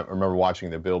when I remember watching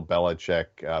the Bill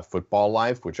Belichick Football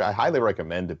Life, which I highly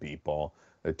recommend to people,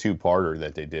 a 2-parter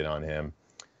that they did on him.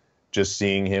 Just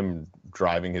seeing him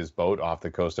driving his boat off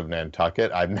the coast of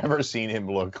Nantucket, I've never seen him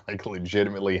look like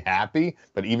legitimately happy,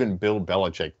 but even Bill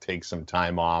Belichick takes some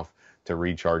time off to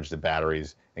recharge the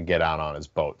batteries and get out on his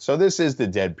boat. So this is the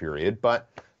dead period, but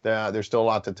there's still a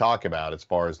lot to talk about as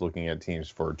far as looking at teams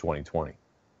for 2020.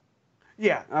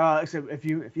 Yeah, so if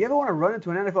you ever want to run into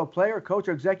an NFL player, coach,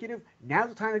 or executive, now's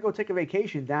the time to go take a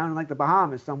vacation down in like the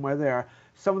Bahamas somewhere there.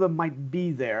 Some of them might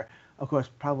be there. Of course,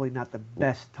 probably not the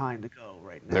best time to go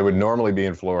right now. They would normally be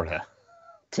in Florida,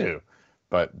 too,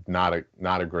 but not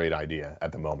a great idea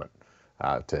at the moment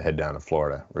to head down to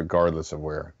Florida, regardless of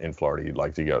where in Florida you'd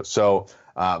like to go. So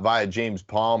via James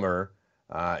Palmer,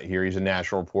 here he's a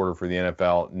national reporter for the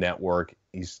NFL Network.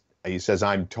 He says,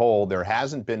 I'm told there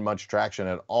hasn't been much traction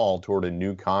at all toward a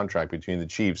new contract between the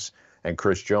Chiefs and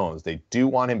Chris Jones. They do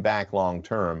want him back long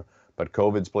term, but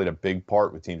COVID's played a big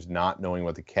part with teams not knowing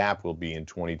what the cap will be in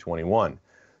 2021.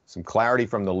 Some clarity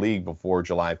from the league before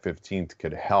July 15th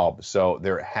could help. So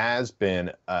there has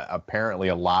been apparently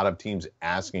a lot of teams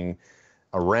asking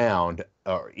around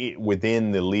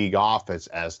within the league office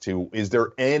as to, is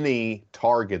there any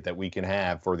target that we can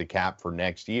have for the cap for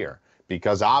next year?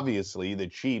 Because obviously the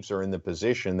Chiefs are in the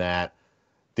position that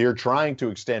they're trying to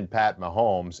extend Pat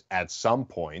Mahomes at some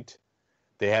point.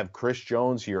 They have Chris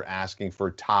Jones here asking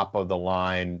for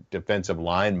top-of-the-line defensive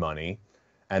line money,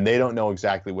 and they don't know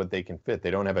exactly what they can fit.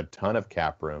 They don't have a ton of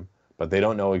cap room, but they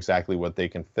don't know exactly what they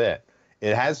can fit.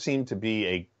 It has seemed to be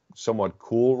a somewhat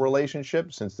cool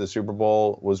relationship since the Super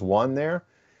Bowl was won there.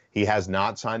 He has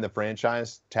not signed the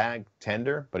franchise tag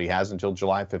tender, but he has until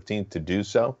July 15th to do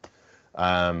so.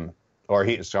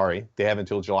 They have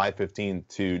until July 15th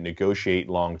to negotiate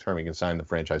long-term. He can sign the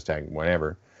franchise tag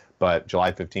whenever. But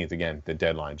July 15th, again, the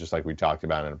deadline, just like we talked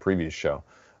about in a previous show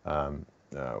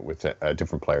with a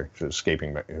different player,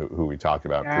 escaping who we talked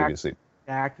about previously.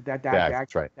 Dak.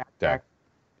 That's right.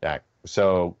 Dak.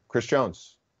 So, Chris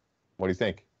Jones, what do you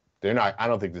think? I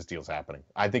don't think this deal's happening.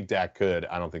 I think Dak could.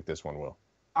 I don't think this one will.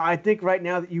 I think right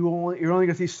now that you're only going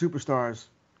to see superstars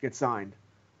get signed.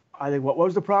 I think what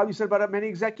was the problem you said about many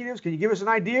executives? Can you give us an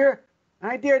idea?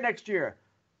 An idea next year.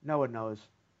 No one knows.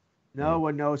 No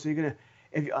one knows. So you're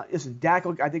gonna, listen, Dak,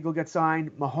 I think will get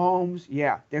signed. Mahomes,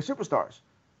 yeah, they're superstars.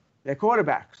 They're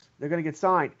quarterbacks. They're gonna get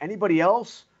signed. Anybody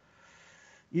else,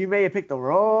 you may have picked the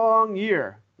wrong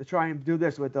year to try and do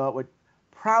this with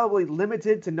probably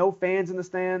limited to no fans in the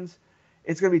stands.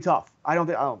 It's gonna be tough. I don't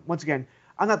think. Once again,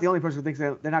 I'm not the only person who thinks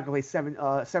that they're not gonna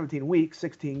play 17 weeks,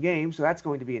 16 games, so that's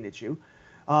going to be an issue.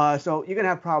 So you're gonna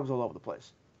have problems all over the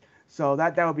place. So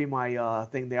that would be my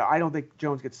thing there. I don't think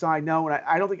Jones gets signed. No, and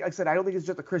I don't think, like I said, I don't think it's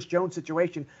just a Chris Jones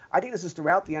situation. I think this is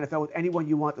throughout the NFL with anyone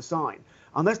you want to sign.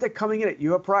 Unless they're coming in at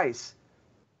your price,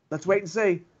 let's wait and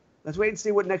see. Let's wait and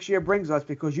see what next year brings us,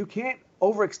 because you can't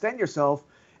overextend yourself.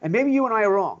 And maybe you and I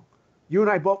are wrong. You and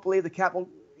I both believe the cap will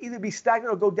either be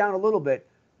stagnant or go down a little bit,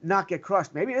 not get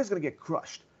crushed. Maybe it is going to get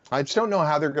crushed. I just don't know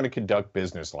how they're going to conduct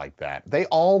business like that. They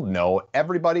all know,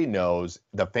 everybody knows,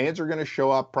 the fans are going to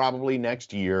show up probably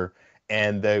next year,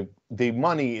 and the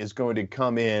money is going to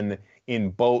come in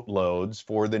boatloads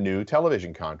for the new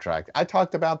television contract. I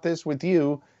talked about this with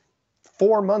you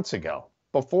 4 months ago,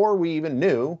 before we even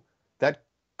knew that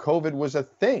COVID was a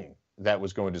thing that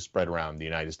was going to spread around the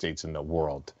United States and the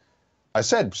world. I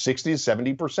said 60 to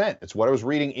 70%. It's what I was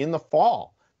reading in the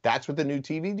fall. That's what the new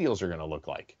TV deals are going to look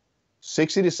like.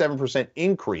 60 to 7%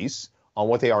 increase on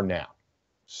what they are now.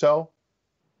 So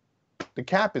the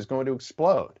cap is going to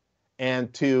explode.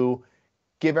 And to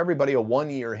give everybody a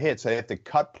one-year hit, so they have to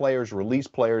cut players, release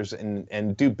players,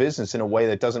 and do business in a way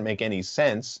that doesn't make any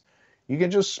sense, you can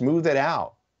just smooth it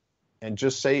out and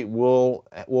just say we'll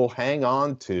hang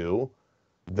on to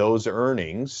those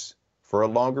earnings for a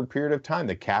longer period of time.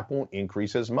 The cap won't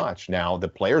increase as much. Now, the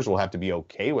players will have to be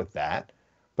okay with that.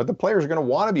 But the players are going to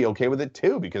want to be okay with it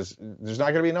too, because there's not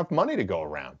going to be enough money to go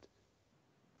around.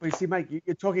 Well, you see, Mike,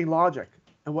 you're talking logic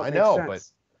and what I makes know, sense.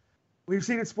 But we've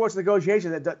seen in sports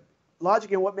negotiation that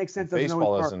logic and what makes sense doesn't baseball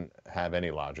always doesn't have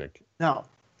any logic. No,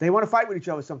 they want to fight with each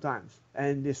other sometimes,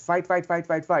 and just fight.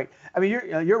 I mean,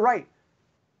 you're right.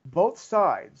 Both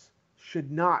sides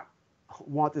should not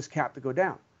want this cap to go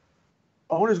down.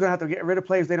 Owners are going to have to get rid of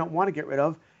players they don't want to get rid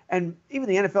of, and even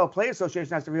the NFL Players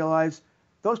Association has to realize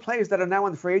those players that are now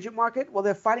in the free agent market, well,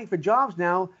 they're fighting for jobs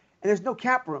now, and there's no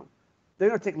cap room. They're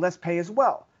going to take less pay as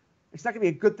well. It's not going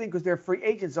to be a good thing because they're free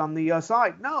agents on the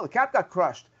side. No, the cap got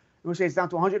crushed. We say it's down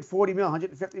to 140 million,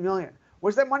 150 million.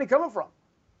 Where's that money coming from?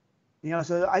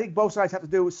 So I think both sides have to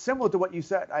do similar to what you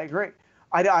said. I agree.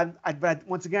 But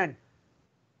once again,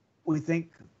 we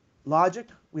think logic,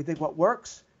 we think what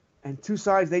works, and two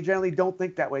sides, they generally don't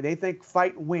think that way. They think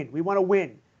fight and win. We want to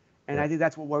win. And I think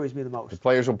that's what worries me the most. The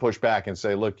players will push back and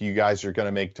say, look, you guys are going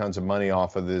to make tons of money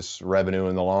off of this revenue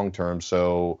in the long term.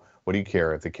 So what do you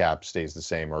care if the cap stays the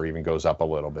same or even goes up a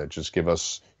little bit? Just give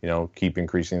us, keep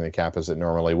increasing the cap as it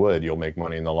normally would. You'll make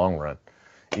money in the long run.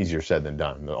 Easier said than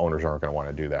done. The owners aren't going to want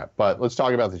to do that. But let's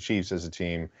talk about the Chiefs as a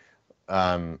team.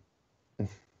 They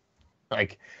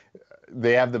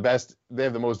have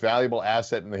the most valuable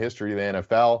asset in the history of the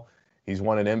NFL. He's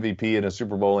won an MVP and a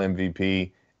Super Bowl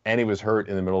MVP. And he was hurt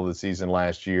in the middle of the season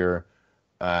last year.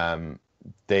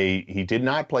 He did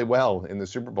not play well in the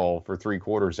Super Bowl for 3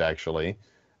 quarters, actually,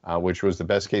 which was the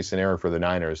best case scenario for the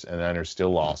Niners, and the Niners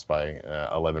still lost by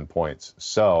 11 points.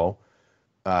 So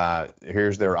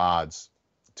here's their odds.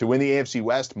 To win the AFC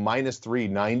West, minus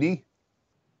 390.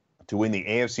 To win the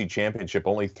AFC Championship,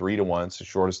 only 3-1. It's the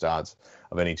shortest odds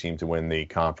of any team to win the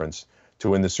conference.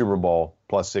 To win the Super Bowl,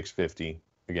 plus 650.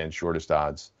 Again, shortest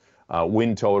odds.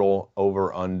 Win total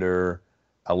over under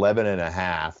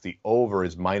 11.5. The over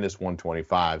is minus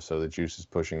 125, so the juice is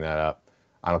pushing that up.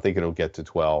 I don't think it'll get to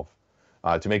 12.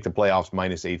 To make the playoffs,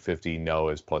 minus 850. No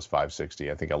is plus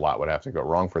 560. I think a lot would have to go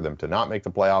wrong for them to not make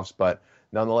the playoffs, but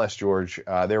nonetheless, George,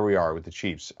 there we are with the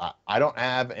Chiefs. I don't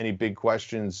have any big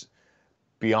questions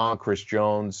beyond Chris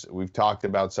Jones. We've talked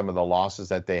about some of the losses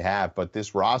that they have, but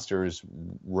this roster is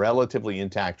relatively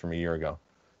intact from a year ago.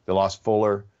 They lost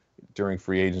Fuller during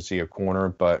free agency, a corner,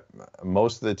 but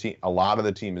most of the team, a lot of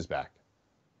the team is back.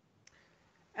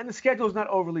 And the schedule is not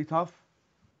overly tough.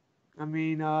 I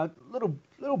mean,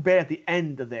 little bad at the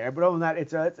end of there, but other than that,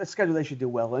 it's a schedule they should do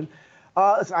well in.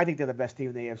 Listen, I think they're the best team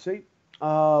in the AFC.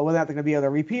 Whether they're going to be able to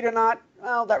repeat or not,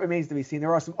 well, that remains to be seen.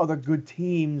 There are some other good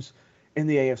teams in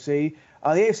the AFC. The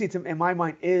AFC, in my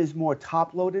mind, is more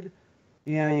top-loaded.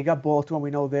 You got Baltimore.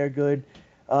 We know they're good.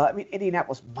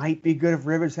 Indianapolis might be good if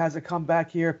Rivers has a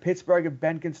comeback here. Pittsburgh, if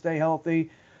Ben can stay healthy.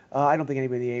 I don't think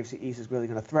anybody in the AFC East is really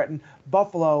going to threaten.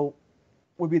 Buffalo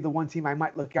would be the one team I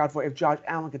might look out for if Josh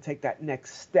Allen could take that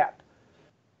next step,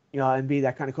 and be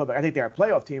that kind of quarterback. I think they're a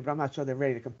playoff team, but I'm not sure they're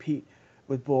ready to compete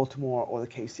with Baltimore or the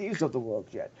KCs of the world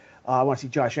yet. I want to see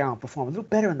Josh Allen perform a little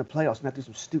better in the playoffs and not do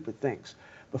some stupid things.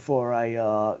 before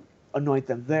I anoint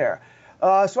them there.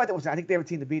 So I think they have a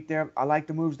team to beat there. I like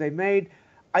the moves they made.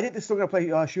 I think they're still going to play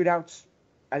shootouts.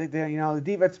 I think the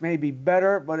defense may be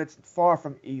better, but it's far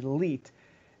from elite.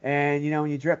 And,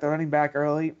 when you draft the running back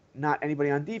early, not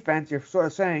anybody on defense, you're sort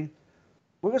of saying,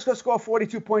 we're just going to score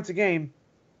 42 points a game,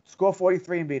 score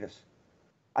 43 and beat us.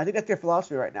 I think that's their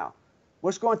philosophy right now.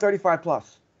 We're scoring 35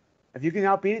 plus. If you can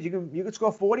outbeat it, you can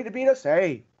score 40 to beat us.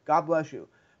 Hey, God bless you.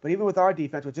 But even with our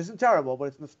defense, which isn't terrible, but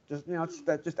it's just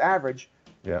it's just average.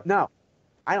 Yeah. No,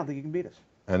 I don't think you can beat us.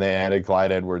 And they added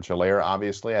Clyde Edwards-Helaire,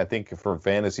 obviously. I think for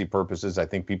fantasy purposes, I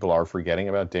think people are forgetting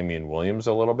about Damian Williams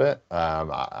a little bit.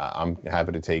 I'm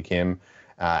happy to take him,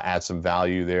 add some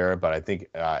value there. But I think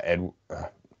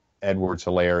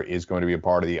Edwards-Helaire is going to be a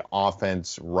part of the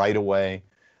offense right away.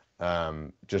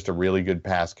 Just a really good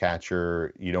pass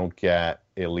catcher. You don't get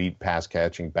elite pass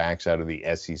catching backs out of the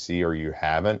SEC, or you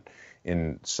haven't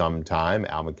in some time.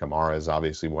 Alvin Kamara is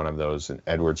obviously one of those, and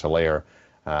Edwards-Helaire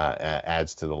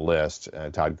adds to the list.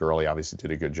 Todd Gurley obviously did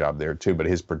a good job there too, but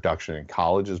his production in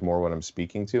college is more what I'm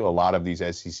speaking to. A lot of these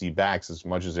SEC backs, as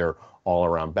much as they're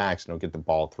all-around backs, don't get the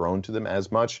ball thrown to them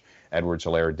as much.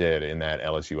 Edwards-Helaire did in that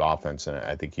LSU offense, and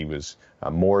I think he was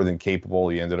more than capable.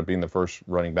 He ended up being the first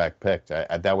running back picked.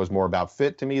 That was more about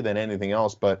fit to me than anything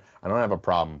else, but I don't have a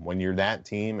problem. When you're that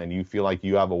team and you feel like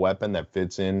you have a weapon that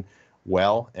fits in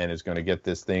well and is going to get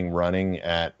this thing running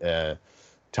at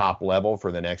top level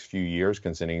for the next few years,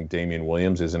 considering Damian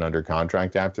Williams isn't under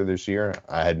contract after this year,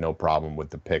 I had no problem with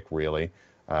the pick really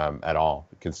at all,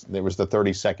 because it was the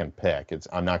 32nd pick.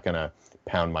 I'm not going to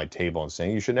pound my table and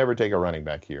saying you should never take a running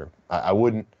back here. I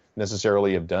wouldn't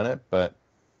necessarily have done it, but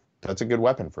that's a good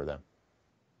weapon for them.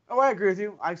 Oh, I agree with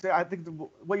you. I think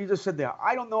what you just said there,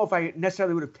 I don't know if I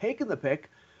necessarily would have taken the pick,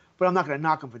 but I'm not going to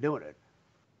knock him for doing it.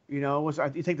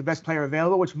 You take the best player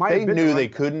available, which might have been. They knew they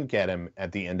couldn't get him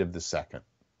at the end of the second.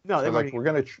 No, they're like,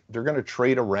 they're gonna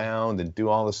trade around and do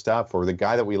all this stuff, or the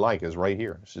guy that we like is right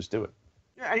here. Let's just do it.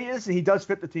 Yeah, and he does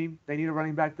fit the team. They need a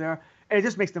running back there, and it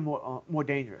just makes them more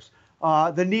dangerous.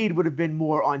 The need would have been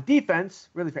more on defense,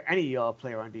 really, for any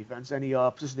player on defense, any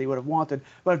position they would have wanted.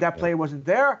 But if that player wasn't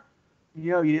there,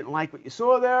 you didn't like what you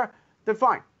saw there, then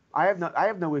fine. I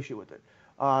have no issue with it.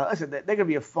 Listen, they're gonna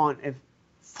be a fun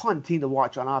team to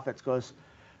watch on offense, because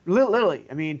literally,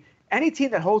 I mean, any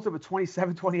team that holds them at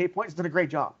 27, 28 points has done a great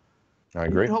job. I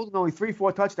agree. You hold them only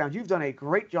 3-4 touchdowns. You've done a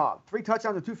great job. 3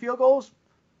 touchdowns and 2 field goals.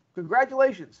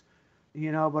 Congratulations.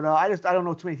 But I don't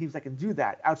know too many teams that can do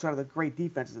that outside of the great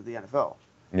defenses of the NFL.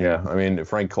 Yeah, I mean,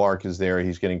 Frank Clark is there.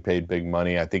 He's getting paid big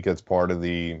money. I think that's part of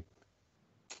the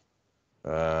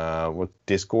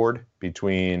discord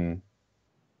between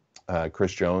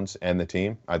Chris Jones and the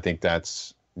team. I think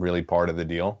that's really part of the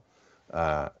deal.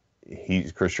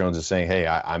 Chris Jones is saying, hey,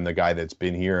 I'm the guy that's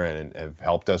been here and have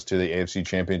helped us to the AFC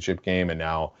Championship game and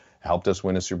now helped us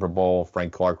win a Super Bowl.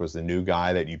 Frank Clark was the new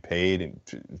guy that you paid and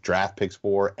draft picks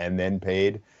for and then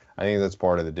paid. I think that's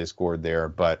part of the discord there.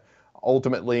 But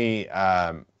ultimately,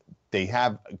 they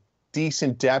have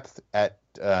decent depth at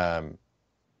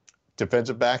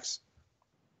defensive backs.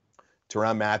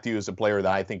 Tyrann Mathieu is a player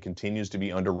that I think continues to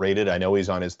be underrated. I know he's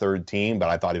on his 3rd team, but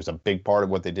I thought he was a big part of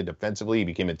what they did defensively. He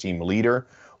became a team leader.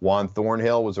 Juan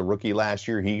Thornhill was a rookie last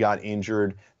year. He got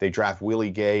injured. They draft Willie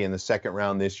Gay in the 2nd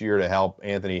round this year to help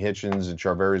Anthony Hitchens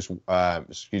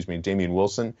and Damian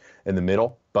Wilson in the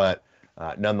middle. But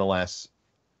nonetheless,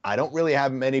 I don't really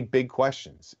have many big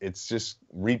questions. It's just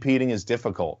repeating is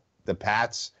difficult. The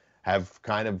Pats have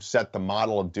kind of set the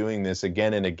model of doing this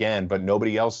again and again, but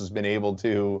nobody else has been able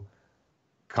to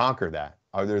conquer that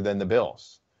other than the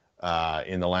Bills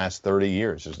in the last 30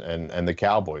 years and the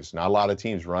Cowboys. Not a lot of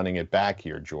teams running it back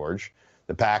here, George.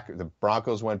 The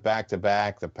Broncos went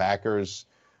back-to-back. The Packers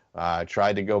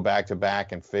tried to go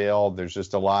back-to-back and failed. There's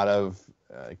just a lot of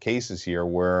cases here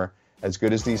where, as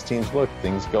good as these teams look,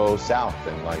 things go south,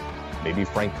 and like maybe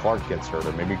Frank Clark gets hurt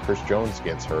or maybe Chris Jones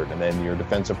gets hurt, and then your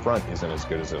defensive front isn't as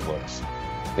good as it looks.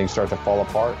 Things start to fall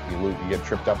apart. You get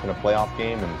tripped up in a playoff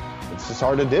game, and it's just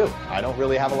hard to do. I don't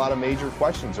really have a lot of major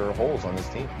questions or holes on this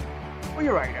team. Well,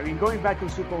 you're right. I mean, going back to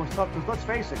the Super Bowl is tough because let's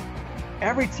face it,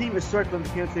 every team is circling the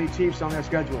Kansas City Chiefs on their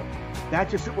schedule.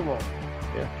 That's your Super Bowl.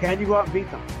 Yeah. Can you go out and beat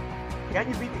them? Can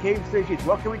you beat the Kansas City Chiefs?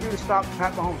 What can we do to stop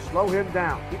Pat Mahomes? Slow him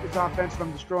down. Keep his offense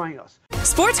from destroying us.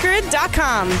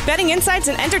 SportsGrid.com. Betting insights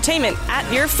and entertainment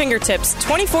at your fingertips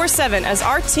 24/7 as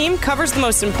our team covers the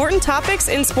most important topics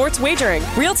in sports wagering.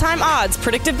 Real-time odds,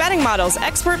 predictive betting models,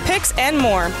 expert picks, and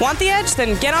more. Want the edge?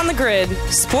 Then get on the grid.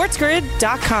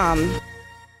 SportsGrid.com.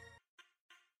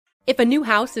 If a new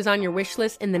house is on your wish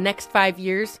list in the next 5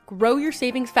 years, grow your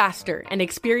savings faster and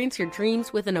experience your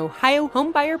dreams with an Ohio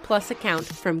Homebuyer Plus account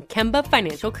from Kemba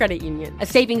Financial Credit Union. A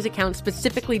savings account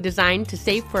specifically designed to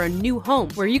save for a new home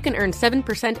where you can earn 7%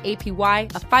 APY,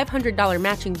 a $500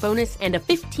 matching bonus, and a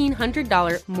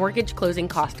 $1,500 mortgage closing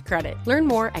cost credit. Learn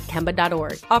more at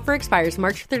Kemba.org. Offer expires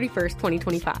March 31st,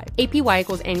 2025. APY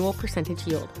equals annual percentage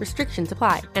yield. Restrictions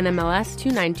apply. NMLS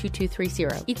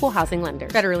 292230. Equal housing lender.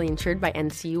 Federally insured by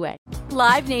NCUA.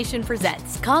 Live Nation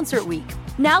presents Concert Week.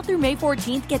 Now through May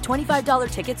 14th, get $25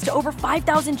 tickets to over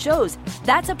 5,000 shows.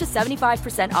 That's up to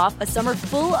 75% off a summer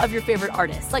full of your favorite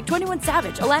artists like 21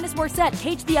 Savage, Alanis Morissette,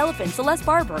 Cage the Elephant, Celeste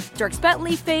Barber, Dierks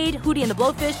Bentley, Fade, Hootie and the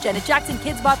Blowfish, Janet Jackson,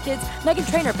 Kidz Bop Kids, Meghan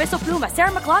Trainor, Peso Pluma,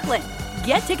 Sarah McLachlan.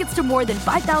 Get tickets to more than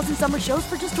 5,000 summer shows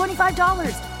for just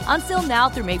 $25. Until now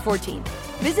through May 14th.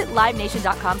 Visit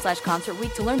LiveNation.com/Concert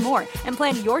Week to learn more and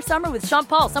plan your summer with Sean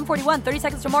Paul, Sum 41, 30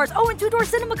 Seconds to Mars, and Two Door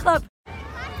Cinema Club.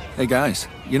 Hey guys,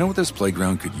 you know what this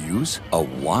playground could use? A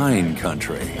wine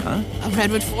country, huh? A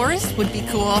redwood forest would be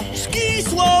cool. Ski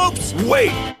slopes!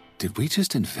 Wait! Did we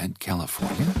just invent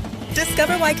California?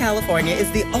 Discover why California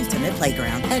is the ultimate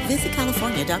playground at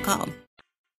visitcalifornia.com.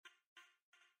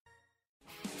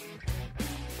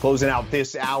 Closing out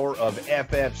this hour of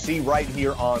FFC right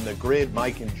here on the grid.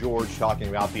 Mike and George talking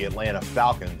about the Atlanta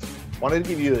Falcons. Wanted to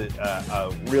give you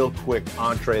a real quick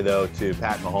entree, though, to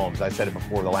Pat Mahomes. I said it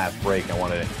before the last break. I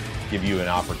wanted to give you an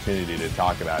opportunity to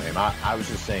talk about him. I was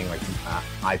just saying, like,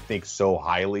 I think so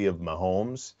highly of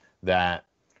Mahomes that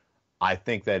I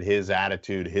think that his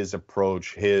attitude, his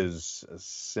approach, his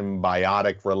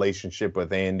symbiotic relationship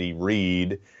with Andy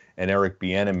Reid and Eric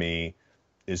Bieniemy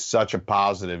is such a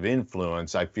positive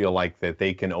influence. I feel like that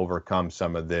they can overcome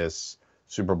some of this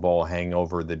Super Bowl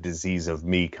hangover, the disease of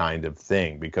me kind of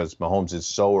thing, because Mahomes is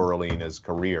so early in his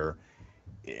career.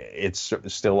 It's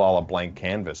still all a blank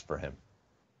canvas for him.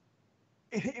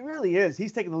 It really is.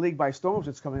 He's taking the league by storm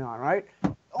since coming on, right?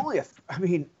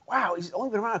 Wow, he's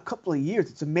only been around a couple of years.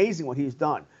 It's amazing what he's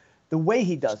done. The way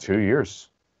he does it. 2 years.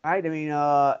 Right? I mean,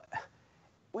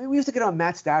 we used to get on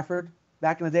Matt Stafford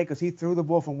back in the day because he threw the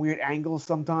ball from weird angles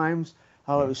sometimes.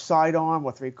 It was sidearm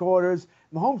or three quarters.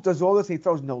 Mahomes does all this. He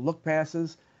throws no-look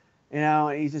passes.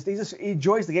 And he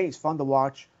enjoys the game. He's fun to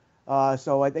watch.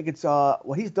 So I think it's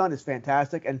what he's done is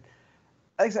fantastic. And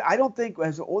like I said, I don't think,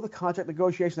 as all the contract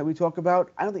negotiation that we talk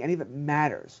about, I don't think any of it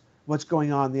matters what's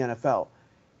going on in the NFL.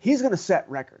 He's going to set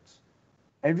records.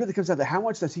 And it really comes down to how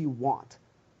much does he want?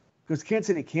 Because Kansas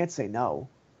City can't say no.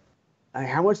 I mean,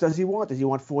 how much does he want? Does he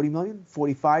want $40 million,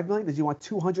 $45 million? Does he want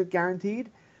 $200 guaranteed?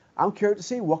 I'm curious to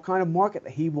see what kind of market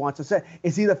that he wants to set.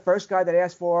 Is he the first guy that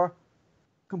asked for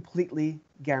completely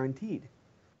guaranteed?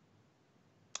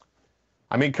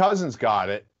 I mean, Cousins got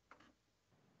it,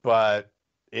 but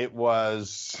it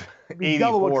was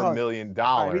 $84 million.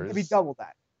 It'd be double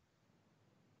that.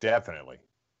 Definitely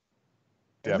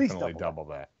double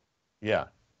that. Yeah.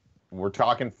 We're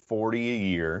talking $40 a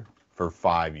year for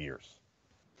 5 years.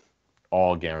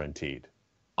 All guaranteed.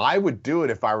 I would do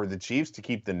it if I were the Chiefs to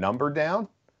keep the number down,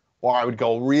 or I would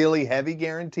go really heavy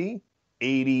guarantee,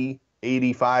 80,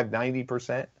 85,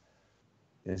 90%.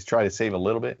 Just try to save a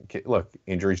little bit. Look,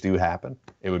 injuries do happen.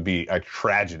 It would be a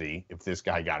tragedy if this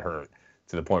guy got hurt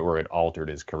to the point where it altered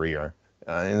his career.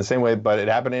 In the same way, but it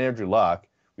happened to Andrew Luck.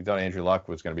 We thought Andrew Luck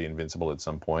was going to be invincible at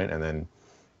some point, and then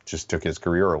just took his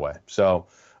career away. So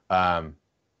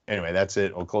anyway, that's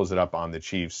it. We'll close it up on the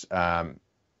Chiefs.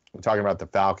 We're talking about the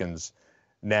Falcons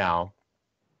now.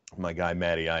 My guy,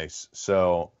 Matty Ice.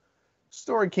 So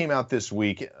story came out this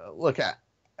week. Look,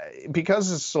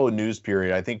 because it's so news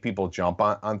period, I think people jump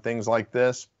on things like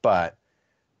this, but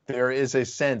there is a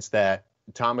sense that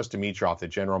Thomas Dimitroff, the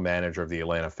general manager of the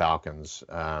Atlanta Falcons,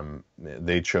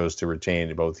 they chose to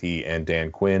retain both he and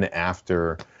Dan Quinn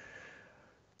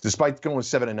despite going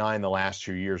 7-9 the last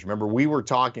 2 years. Remember, we were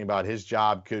talking about his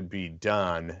job could be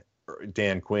done,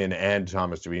 Dan Quinn and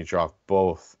Thomas Dimitroff,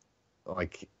 both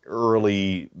like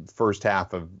early first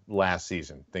half of last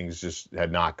season. Things just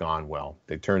had not gone well.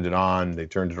 They turned it on. They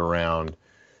turned it around.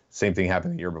 Same thing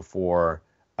happened the year before.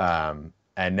 And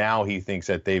now he thinks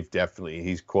that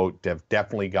he's, quote,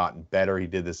 definitely gotten better. He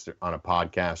did this on a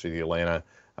podcast with the Atlanta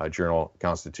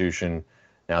Journal-Constitution.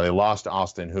 Now, they lost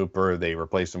Austin Hooper. They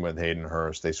replaced him with Hayden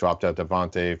Hurst. They swapped out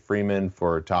Devontae Freeman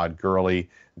for Todd Gurley.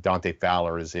 Dante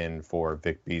Fowler is in for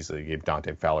Vic Beasley. They gave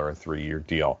Dante Fowler a 3-year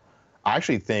deal. I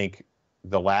actually think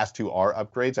the last two are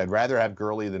upgrades. I'd rather have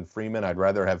Gurley than Freeman. I'd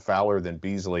rather have Fowler than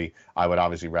Beasley. I would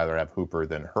obviously rather have Hooper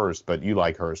than Hurst, but you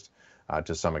like Hurst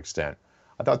to some extent.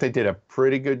 I thought they did a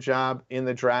pretty good job in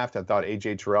the draft. I thought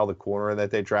A.J. Terrell, the corner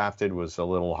that they drafted, was a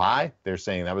little high. They're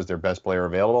saying that was their best player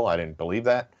available. I didn't believe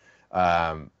that.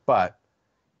 But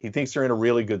he thinks they're in a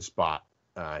really good spot,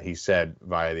 he said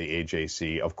via the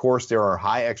AJC. Of course, there are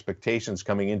high expectations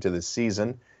coming into the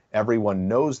season. Everyone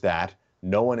knows that.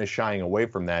 No one is shying away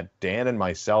from that, Dan and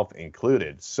myself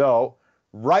included. So,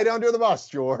 right under the bus,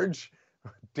 George.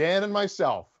 Dan and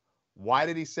myself. Why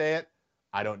did he say it?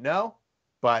 I don't know.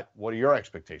 But what are your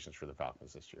expectations for the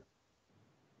Falcons this year?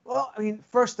 Well, I mean,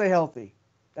 first, stay healthy.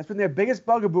 That's been their biggest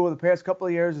bugaboo the past couple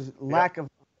of years is lack of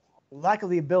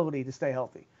the ability to stay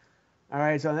healthy. All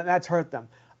right, so that's hurt them.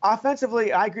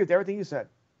 Offensively, I agree with everything you said.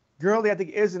 Gurley, I think,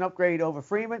 is an upgrade over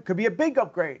Freeman. Could be a big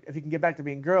upgrade if he can get back to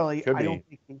being Gurley. I don't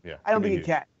think he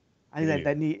can. I think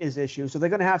that knee is issue. So they're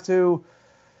going to have to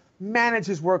manage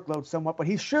his workload somewhat, but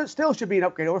he still should be an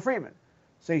upgrade over Freeman.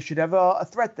 So he should have a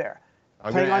threat there.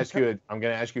 I'm going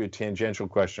to ask you a tangential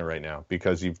question right now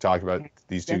because you've talked about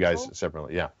these two guys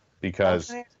separately. Yeah,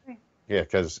 because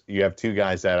you have two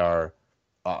guys that are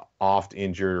oft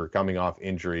injured or coming off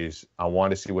injuries. I want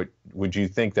to see would you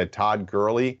think that Todd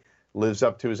Gurley lives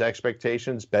up to his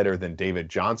expectations better than David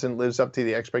Johnson lives up to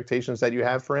the expectations that you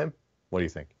have for him? What do you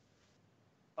think?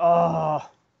 Todd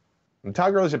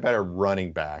Gurley's a better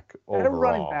running back overall. Better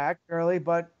running back, Gurley,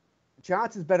 but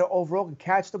Johnson's better overall, can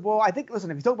catch the ball. I think,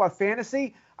 listen, if you talk about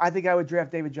fantasy, I think I would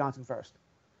draft David Johnson first.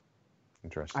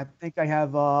 Interesting. I think I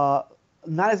have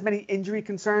not as many injury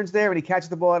concerns there when he catches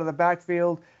the ball out of the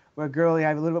backfield, where Gurley I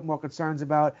have a little bit more concerns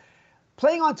about.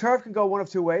 Playing on turf can go one of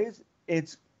two ways.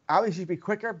 It's obviously be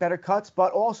quicker, better cuts,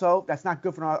 but also that's not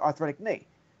good for an arthritic knee.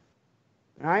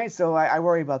 All right, so I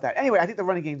worry about that. Anyway, I think the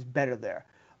running game's better there.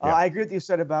 I agree with what you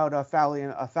said about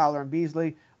Fowler and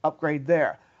Beasley. Upgrade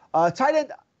there. Tight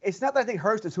end, it's not that I think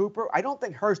Hurst is Hooper. I don't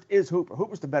think Hurst is Hooper.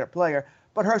 Hooper's the better player,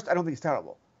 but Hurst I don't think he's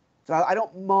terrible. So I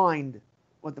don't mind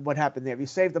what happened there. If you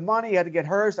saved the money, you had to get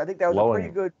Hurst. I think that was a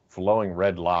pretty good. Flowing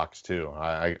red locks, too.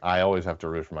 I always have to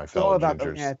root for my fellow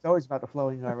Gingers. It's always about the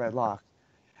flowing red locks.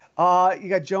 You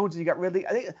got Jones and you got Ridley.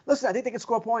 I think they can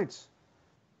score points.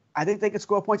 I think they can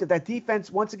score points. If that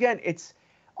defense, once again, it's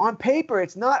on paper,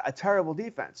 it's not a terrible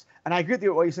defense. And I agree with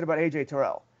you what you said about A.J.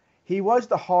 Terrell. He was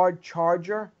the hard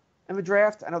charger in the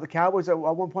draft. I know the Cowboys at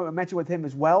one point mentioned with him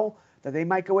as well that they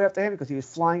might go after him because he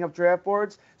was flying up draft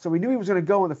boards. So we knew he was going to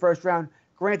go in the first round.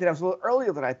 Granted, that was a little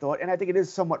earlier than I thought, and I think it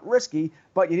is somewhat risky,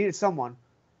 but you needed someone.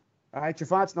 All right,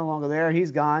 Trufant's no longer there.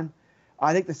 He's gone.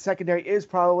 I think the secondary is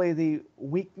probably the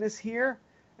weakness here,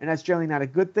 and that's generally not a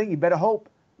good thing. You better hope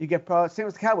you get, same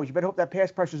as the Cowboys, you better hope that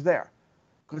pass pressure's there.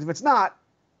 Because if it's not,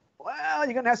 well,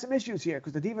 you're going to have some issues here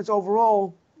because the defense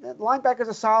overall, the linebackers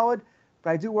are solid, but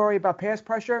I do worry about pass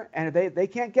pressure, and if they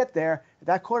can't get there, if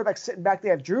that quarterback's sitting back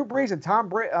there, if Drew Brees and Tom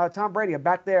Brady are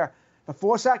back there for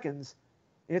 4 seconds,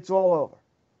 it's all over.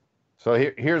 So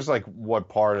here's like what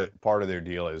part of their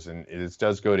deal is, and it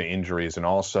does go to injuries, and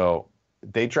also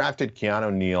they drafted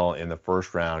Keanu Neal in the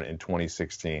first round in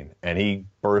 2016, and he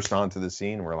burst onto the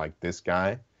scene. We're like, this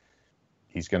guy,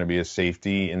 he's going to be a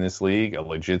safety in this league, a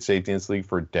legit safety in this league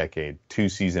for a decade. 2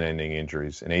 season-ending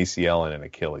injuries, an ACL and an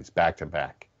Achilles,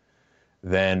 back-to-back.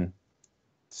 Then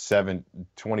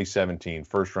 2017,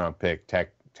 first-round pick,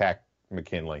 Tack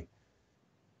McKinley.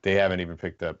 They're not even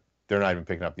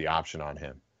picking up the option on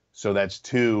him. So that's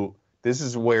 2. This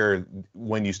is where,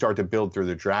 when you start to build through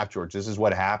the draft, George, this is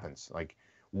what happens. Like,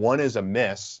 one is a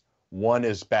miss, one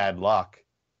is bad luck,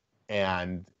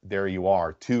 and there you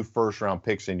are, 2 first-round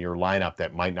picks in your lineup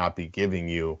that might not be giving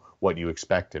you what you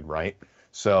expected, right?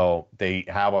 So they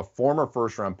have a former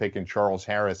first-round pick in Charles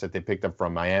Harris that they picked up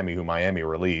from Miami, who Miami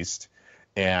released,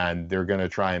 and they're going to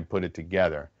try and put it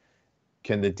together.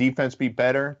 Can the defense be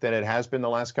better than it has been the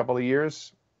last couple of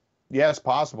years? Yeah, it's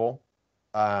possible.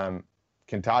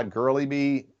 Can Todd Gurley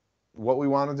be what we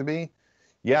want him to be?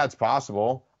 Yeah, it's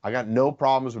possible. I got no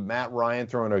problems with Matt Ryan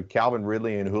throwing to Calvin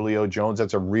Ridley and Julio Jones.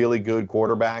 That's a really good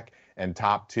quarterback and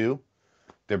top 2.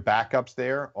 Their backups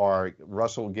there are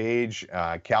Russell Gage,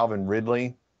 Calvin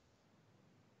Ridley.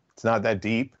 It's not that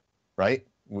deep, right?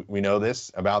 We know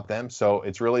this about them. So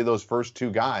it's really those first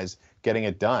 2 guys getting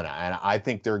it done. And I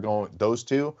think those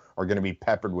 2 are going to be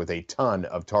peppered with a ton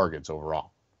of targets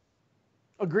overall.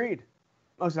 Agreed.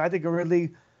 Listen, I think Ridley,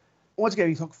 once again,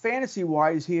 he's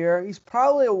fantasy-wise here. He's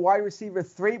probably a wide receiver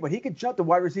 3, but he could jump to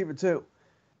wide receiver 2,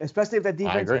 especially if that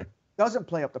defense doesn't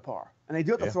play up to par. And they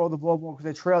do have to throw the ball more because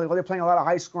they're trailing. Or they're playing a lot of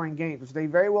high-scoring games, which they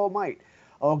very well might.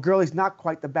 Or Gurley's not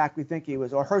quite the back we think he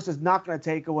was. Or Hurst is not going to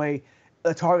take away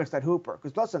the targets that Hooper.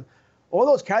 Because, listen, all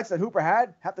those catches that Hooper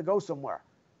had have to go somewhere.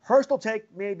 Hurst will take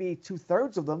maybe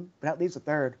 2/3 of them, but that leaves a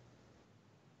third.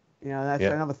 That's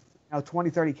another 20,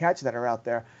 30 catches that are out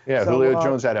there. Yeah, so, Julio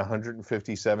Jones had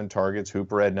 157 targets.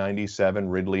 Hooper had 97.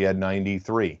 Ridley had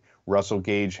 93. Russell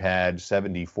Gage had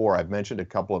 74. I've mentioned a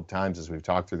couple of times as we've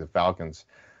talked through the Falcons.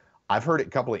 I've heard a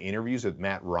couple of interviews with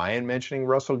Matt Ryan mentioning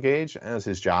Russell Gage, and it's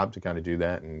his job to kind of do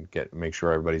that and make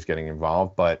sure everybody's getting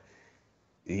involved. But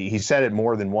he said it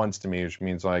more than once to me, which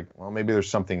means like, well, maybe there's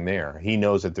something there. He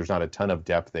knows that there's not a ton of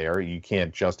depth there. You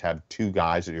can't just have two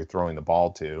guys that you're throwing the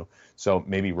ball to. So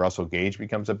maybe Russell Gage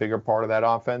becomes a bigger part of that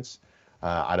offense.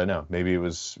 I don't know. Maybe it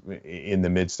was in the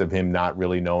midst of him not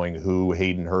really knowing who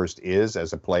Hayden Hurst is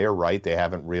as a player, right? They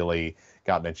haven't really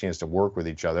gotten a chance to work with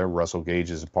each other. Russell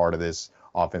Gage is a part of this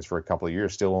offense for a couple of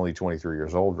years, still only 23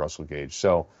 years old, Russell Gage.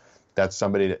 So that's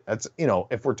somebody that's,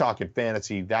 if we're talking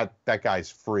fantasy, that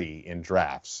guy's free in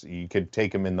drafts. You could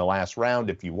take him in the last round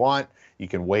if you want. You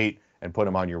can wait and put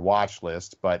him on your watch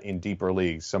list. But in deeper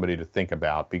leagues, somebody to think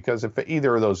about, because if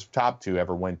either of those top two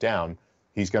ever went down,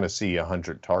 he's going to see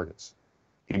 100 targets.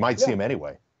 He might see him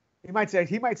anyway. He might see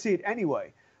it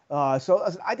anyway. So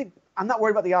I think I'm not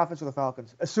worried about the offense of the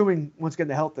Falcons, assuming once again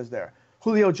the health is there.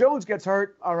 Julio Jones gets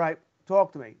hurt. All right,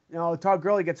 talk to me. Todd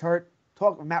Gurley gets hurt.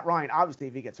 Talk to Matt Ryan. Obviously,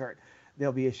 if he gets hurt,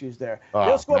 there'll be issues there.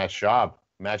 Matt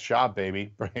Schaub,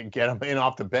 baby, get him in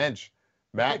off the bench.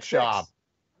 Matt Schaub.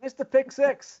 Missed the pick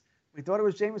six. We thought it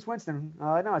was Jameis Winston.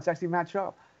 No, it's actually Matt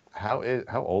Schaub. How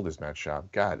old is Matt Schaub?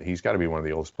 God, he's got to be one of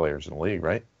the oldest players in the league,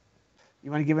 right? You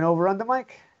want to give an over-under,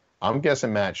 Mike? I'm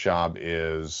guessing Matt Schaub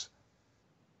is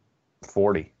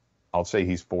 40. I'll say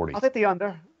he's 40. I'll take the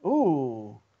under.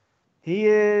 Ooh. He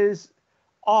is.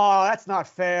 Oh, that's not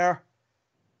fair.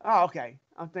 Oh, okay.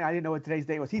 I didn't know what today's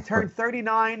date was. He turned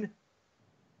 39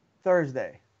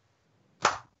 Thursday.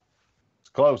 It's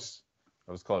close.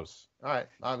 It was close. All right.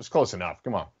 It was close enough.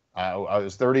 Come on. I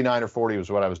was 39 or 40 was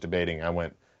what I was debating. I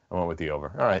went with the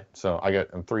over. All right. So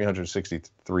I'm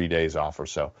 363 days off or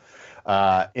so.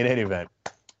 In any event.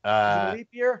 Leap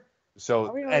year?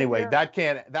 So anyway, that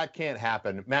can't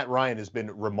happen. Matt Ryan has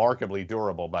been remarkably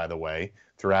durable, by the way,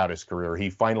 throughout his career. He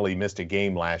finally missed a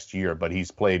game last year, but he's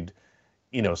played,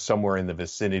 somewhere in the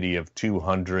vicinity of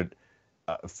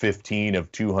 215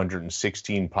 of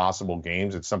 216 possible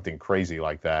games. It's something crazy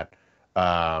like that.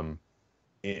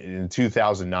 In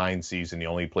 2009 season, he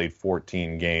only played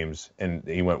 14 games, and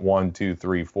he went 1, 2,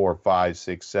 3, 4, 5,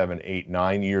 6, 7, 8,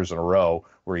 9 years in a row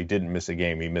where he didn't miss a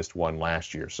game. He missed one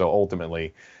last year. So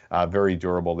ultimately, very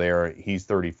durable there. He's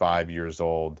 35 years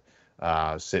old,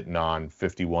 sitting on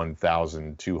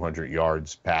 51,200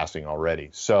 yards passing already.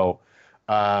 So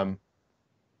here's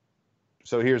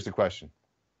the question.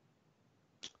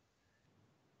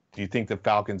 Do you think the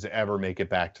Falcons ever make it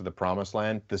back to the promised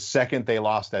land? The second they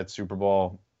lost that Super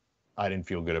Bowl, I didn't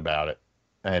feel good about it.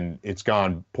 And it's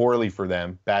gone poorly for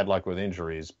them, bad luck with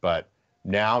injuries. But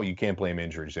now you can't blame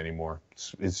injuries anymore.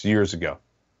 It's years ago.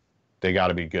 They got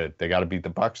to be good. They got to beat the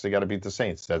Bucs. They got to beat the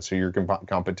Saints. That's who your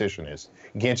competition is.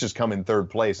 You can't just come in third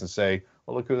place and say,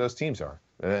 well, look who those teams are.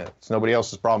 It's nobody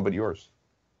else's problem but yours.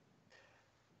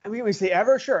 I mean, we say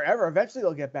ever, sure, ever. Eventually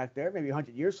they'll get back there, maybe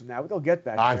 100 years from now, but they'll get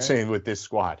back there. I'm saying with this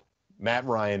squad, Matt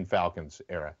Ryan Falcons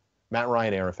era. Matt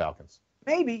Ryan era Falcons.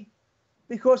 Maybe.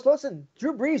 Because, listen,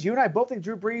 Drew Brees, you and I both think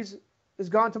Drew Brees is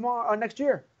gone tomorrow, next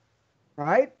year.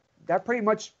 Right? That pretty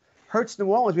much hurts New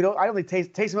Orleans. I don't think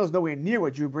Taysom Hill is nowhere near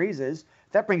what Drew Brees is.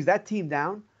 That brings that team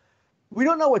down. We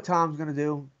don't know what Tom's going to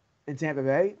do in Tampa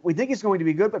Bay. We think he's going to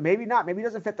be good, but maybe not. Maybe he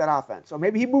doesn't fit that offense. Or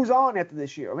maybe he moves on after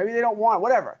this year. Or maybe they don't want it,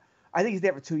 whatever. I think he's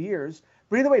there for 2 years.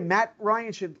 But either way, Matt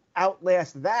Ryan should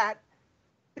outlast that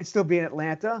and still be in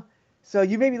Atlanta. So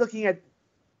you may be looking at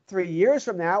 3 years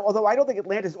from now, although I don't think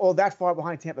Atlanta's all that far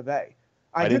behind Tampa Bay.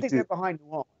 I do think they're behind New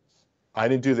Orleans. I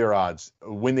didn't do their odds.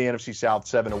 Win the NFC South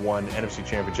 7-1, NFC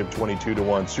Championship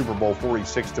 22-1, Super Bowl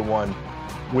 46-1,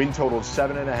 win total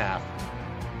 7.5,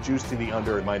 juice to the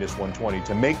under at -120.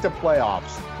 To make the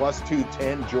playoffs,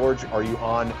 +210. George, are you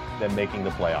on them making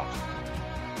the playoffs?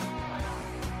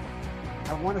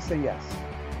 I want to say yes.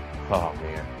 Oh,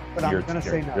 man. But I'm going to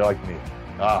say no. You're like me.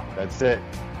 That's it.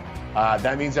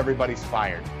 That means everybody's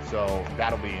fired. So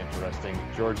that'll be interesting.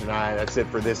 George and I, that's it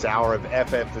for this hour of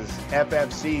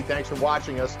FFC. Thanks for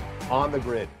watching us on The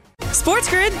Grid.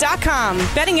 SportsGrid.com.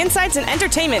 Betting insights and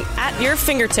entertainment at your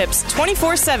fingertips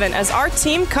 24/7 as our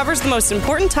team covers the most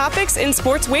important topics in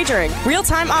sports wagering.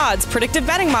 Real-time odds, predictive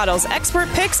betting models, expert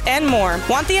picks, and more.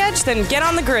 Want the edge? Then get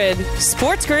on The Grid.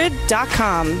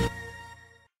 SportsGrid.com.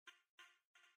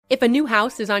 If a new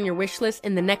house is on your wish list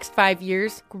in the next 5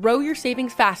 years, grow your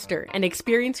savings faster and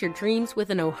experience your dreams with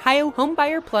an Ohio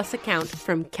Homebuyer Plus account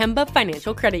from Kemba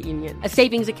Financial Credit Union. A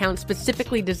savings account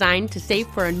specifically designed to save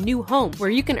for a new home where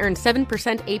you can earn 7%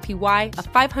 APY,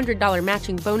 a $500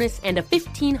 matching bonus, and a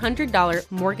 $1,500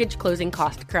 mortgage closing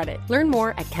cost credit. Learn more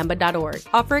at Kemba.org.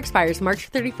 Offer expires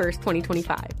March 31st,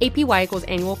 2025. APY equals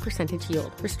annual percentage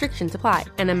yield. Restrictions apply.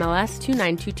 NMLS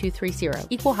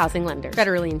 292230. Equal housing lender.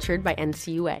 Federally insured by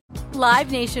NCUA.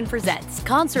 Live Nation presents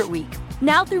Concert Week.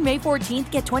 Now through May 14th,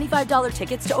 get $25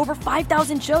 tickets to over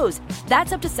 5,000 shows.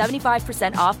 That's up to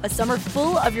 75% off a summer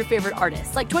full of your favorite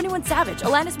artists like 21 Savage,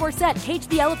 Alanis Morissette, Cage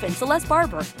the Elephant, Celeste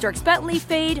Barber, Dierks Bentley,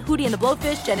 Fade, Hootie and the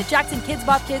Blowfish, Janet Jackson, Kids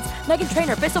Bop Kids, Meghan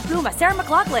Trainor, Peso Pluma, Sarah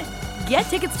McLachlan. Get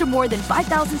tickets to more than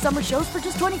 5,000 summer shows for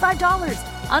just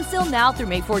 $25. On sale now through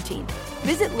May 14th.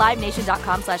 Visit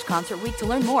LiveNation.com/Concert Week to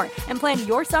learn more and plan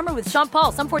your summer with Sean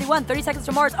Paul, Sum 41, 30 Seconds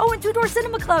to Mars, and Two Door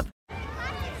Cinema Club.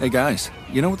 Hey guys,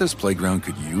 you know what this playground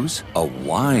could use? A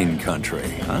wine country,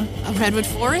 huh? A redwood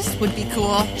forest would be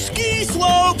cool. Ski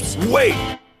slopes!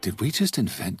 Wait! Did we just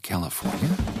invent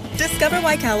California? Discover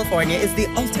why California is the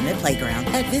ultimate playground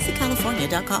at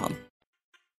visitcalifornia.com.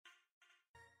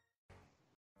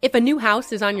 If a new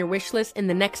house is on your wish list in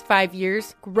the next 5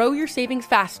 years, grow your savings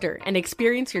faster and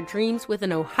experience your dreams with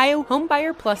an Ohio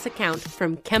Homebuyer Plus account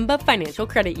from Kemba Financial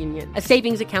Credit Union. A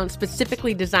savings account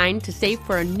specifically designed to save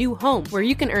for a new home where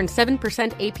you can earn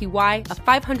 7% APY, a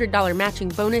 $500 matching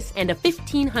bonus, and a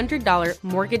 $1,500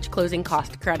 mortgage closing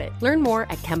cost credit. Learn more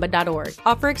at Kemba.org.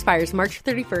 Offer expires March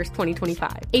 31st,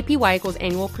 2025. APY equals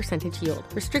annual percentage yield.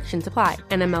 Restrictions apply.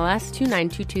 NMLS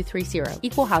 292230.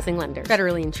 Equal housing lender.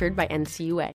 Federally insured by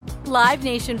NCUA. Live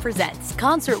Nation presents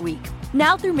Concert Week.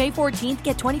 Now through May 14th,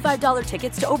 get $25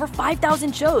 tickets to over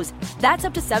 5,000 shows. That's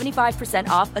up to 75%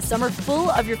 off a summer full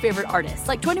of your favorite artists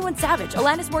like 21 Savage,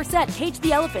 Alanis Morissette, Cage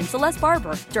the Elephant, Celeste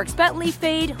Barber, Dierks Bentley,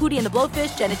 Fade, Hootie and the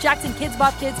Blowfish, Janet Jackson, Kids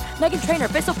Bop Kids, Meghan Trainor,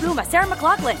 Peso Pluma, Sarah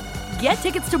McLachlan. Get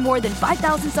tickets to more than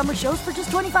 5,000 summer shows for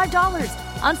just $25.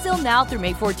 On sale now through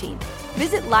May 14th.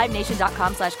 Visit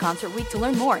LiveNation.com/Concert Week to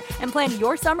learn more and plan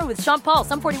your summer with Sean Paul,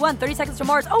 Sum 41, 30 Seconds to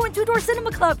Mars, and Two Door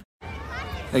Cinema Club.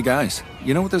 Hey guys,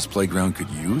 you know what this playground could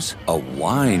use? A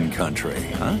wine country,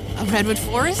 huh? A redwood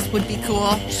forest would be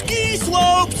cool. Ski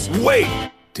slopes! Wait!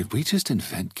 Did we just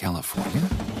invent California?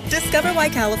 Discover why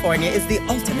California is the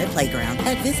ultimate playground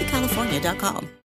at visitcalifornia.com.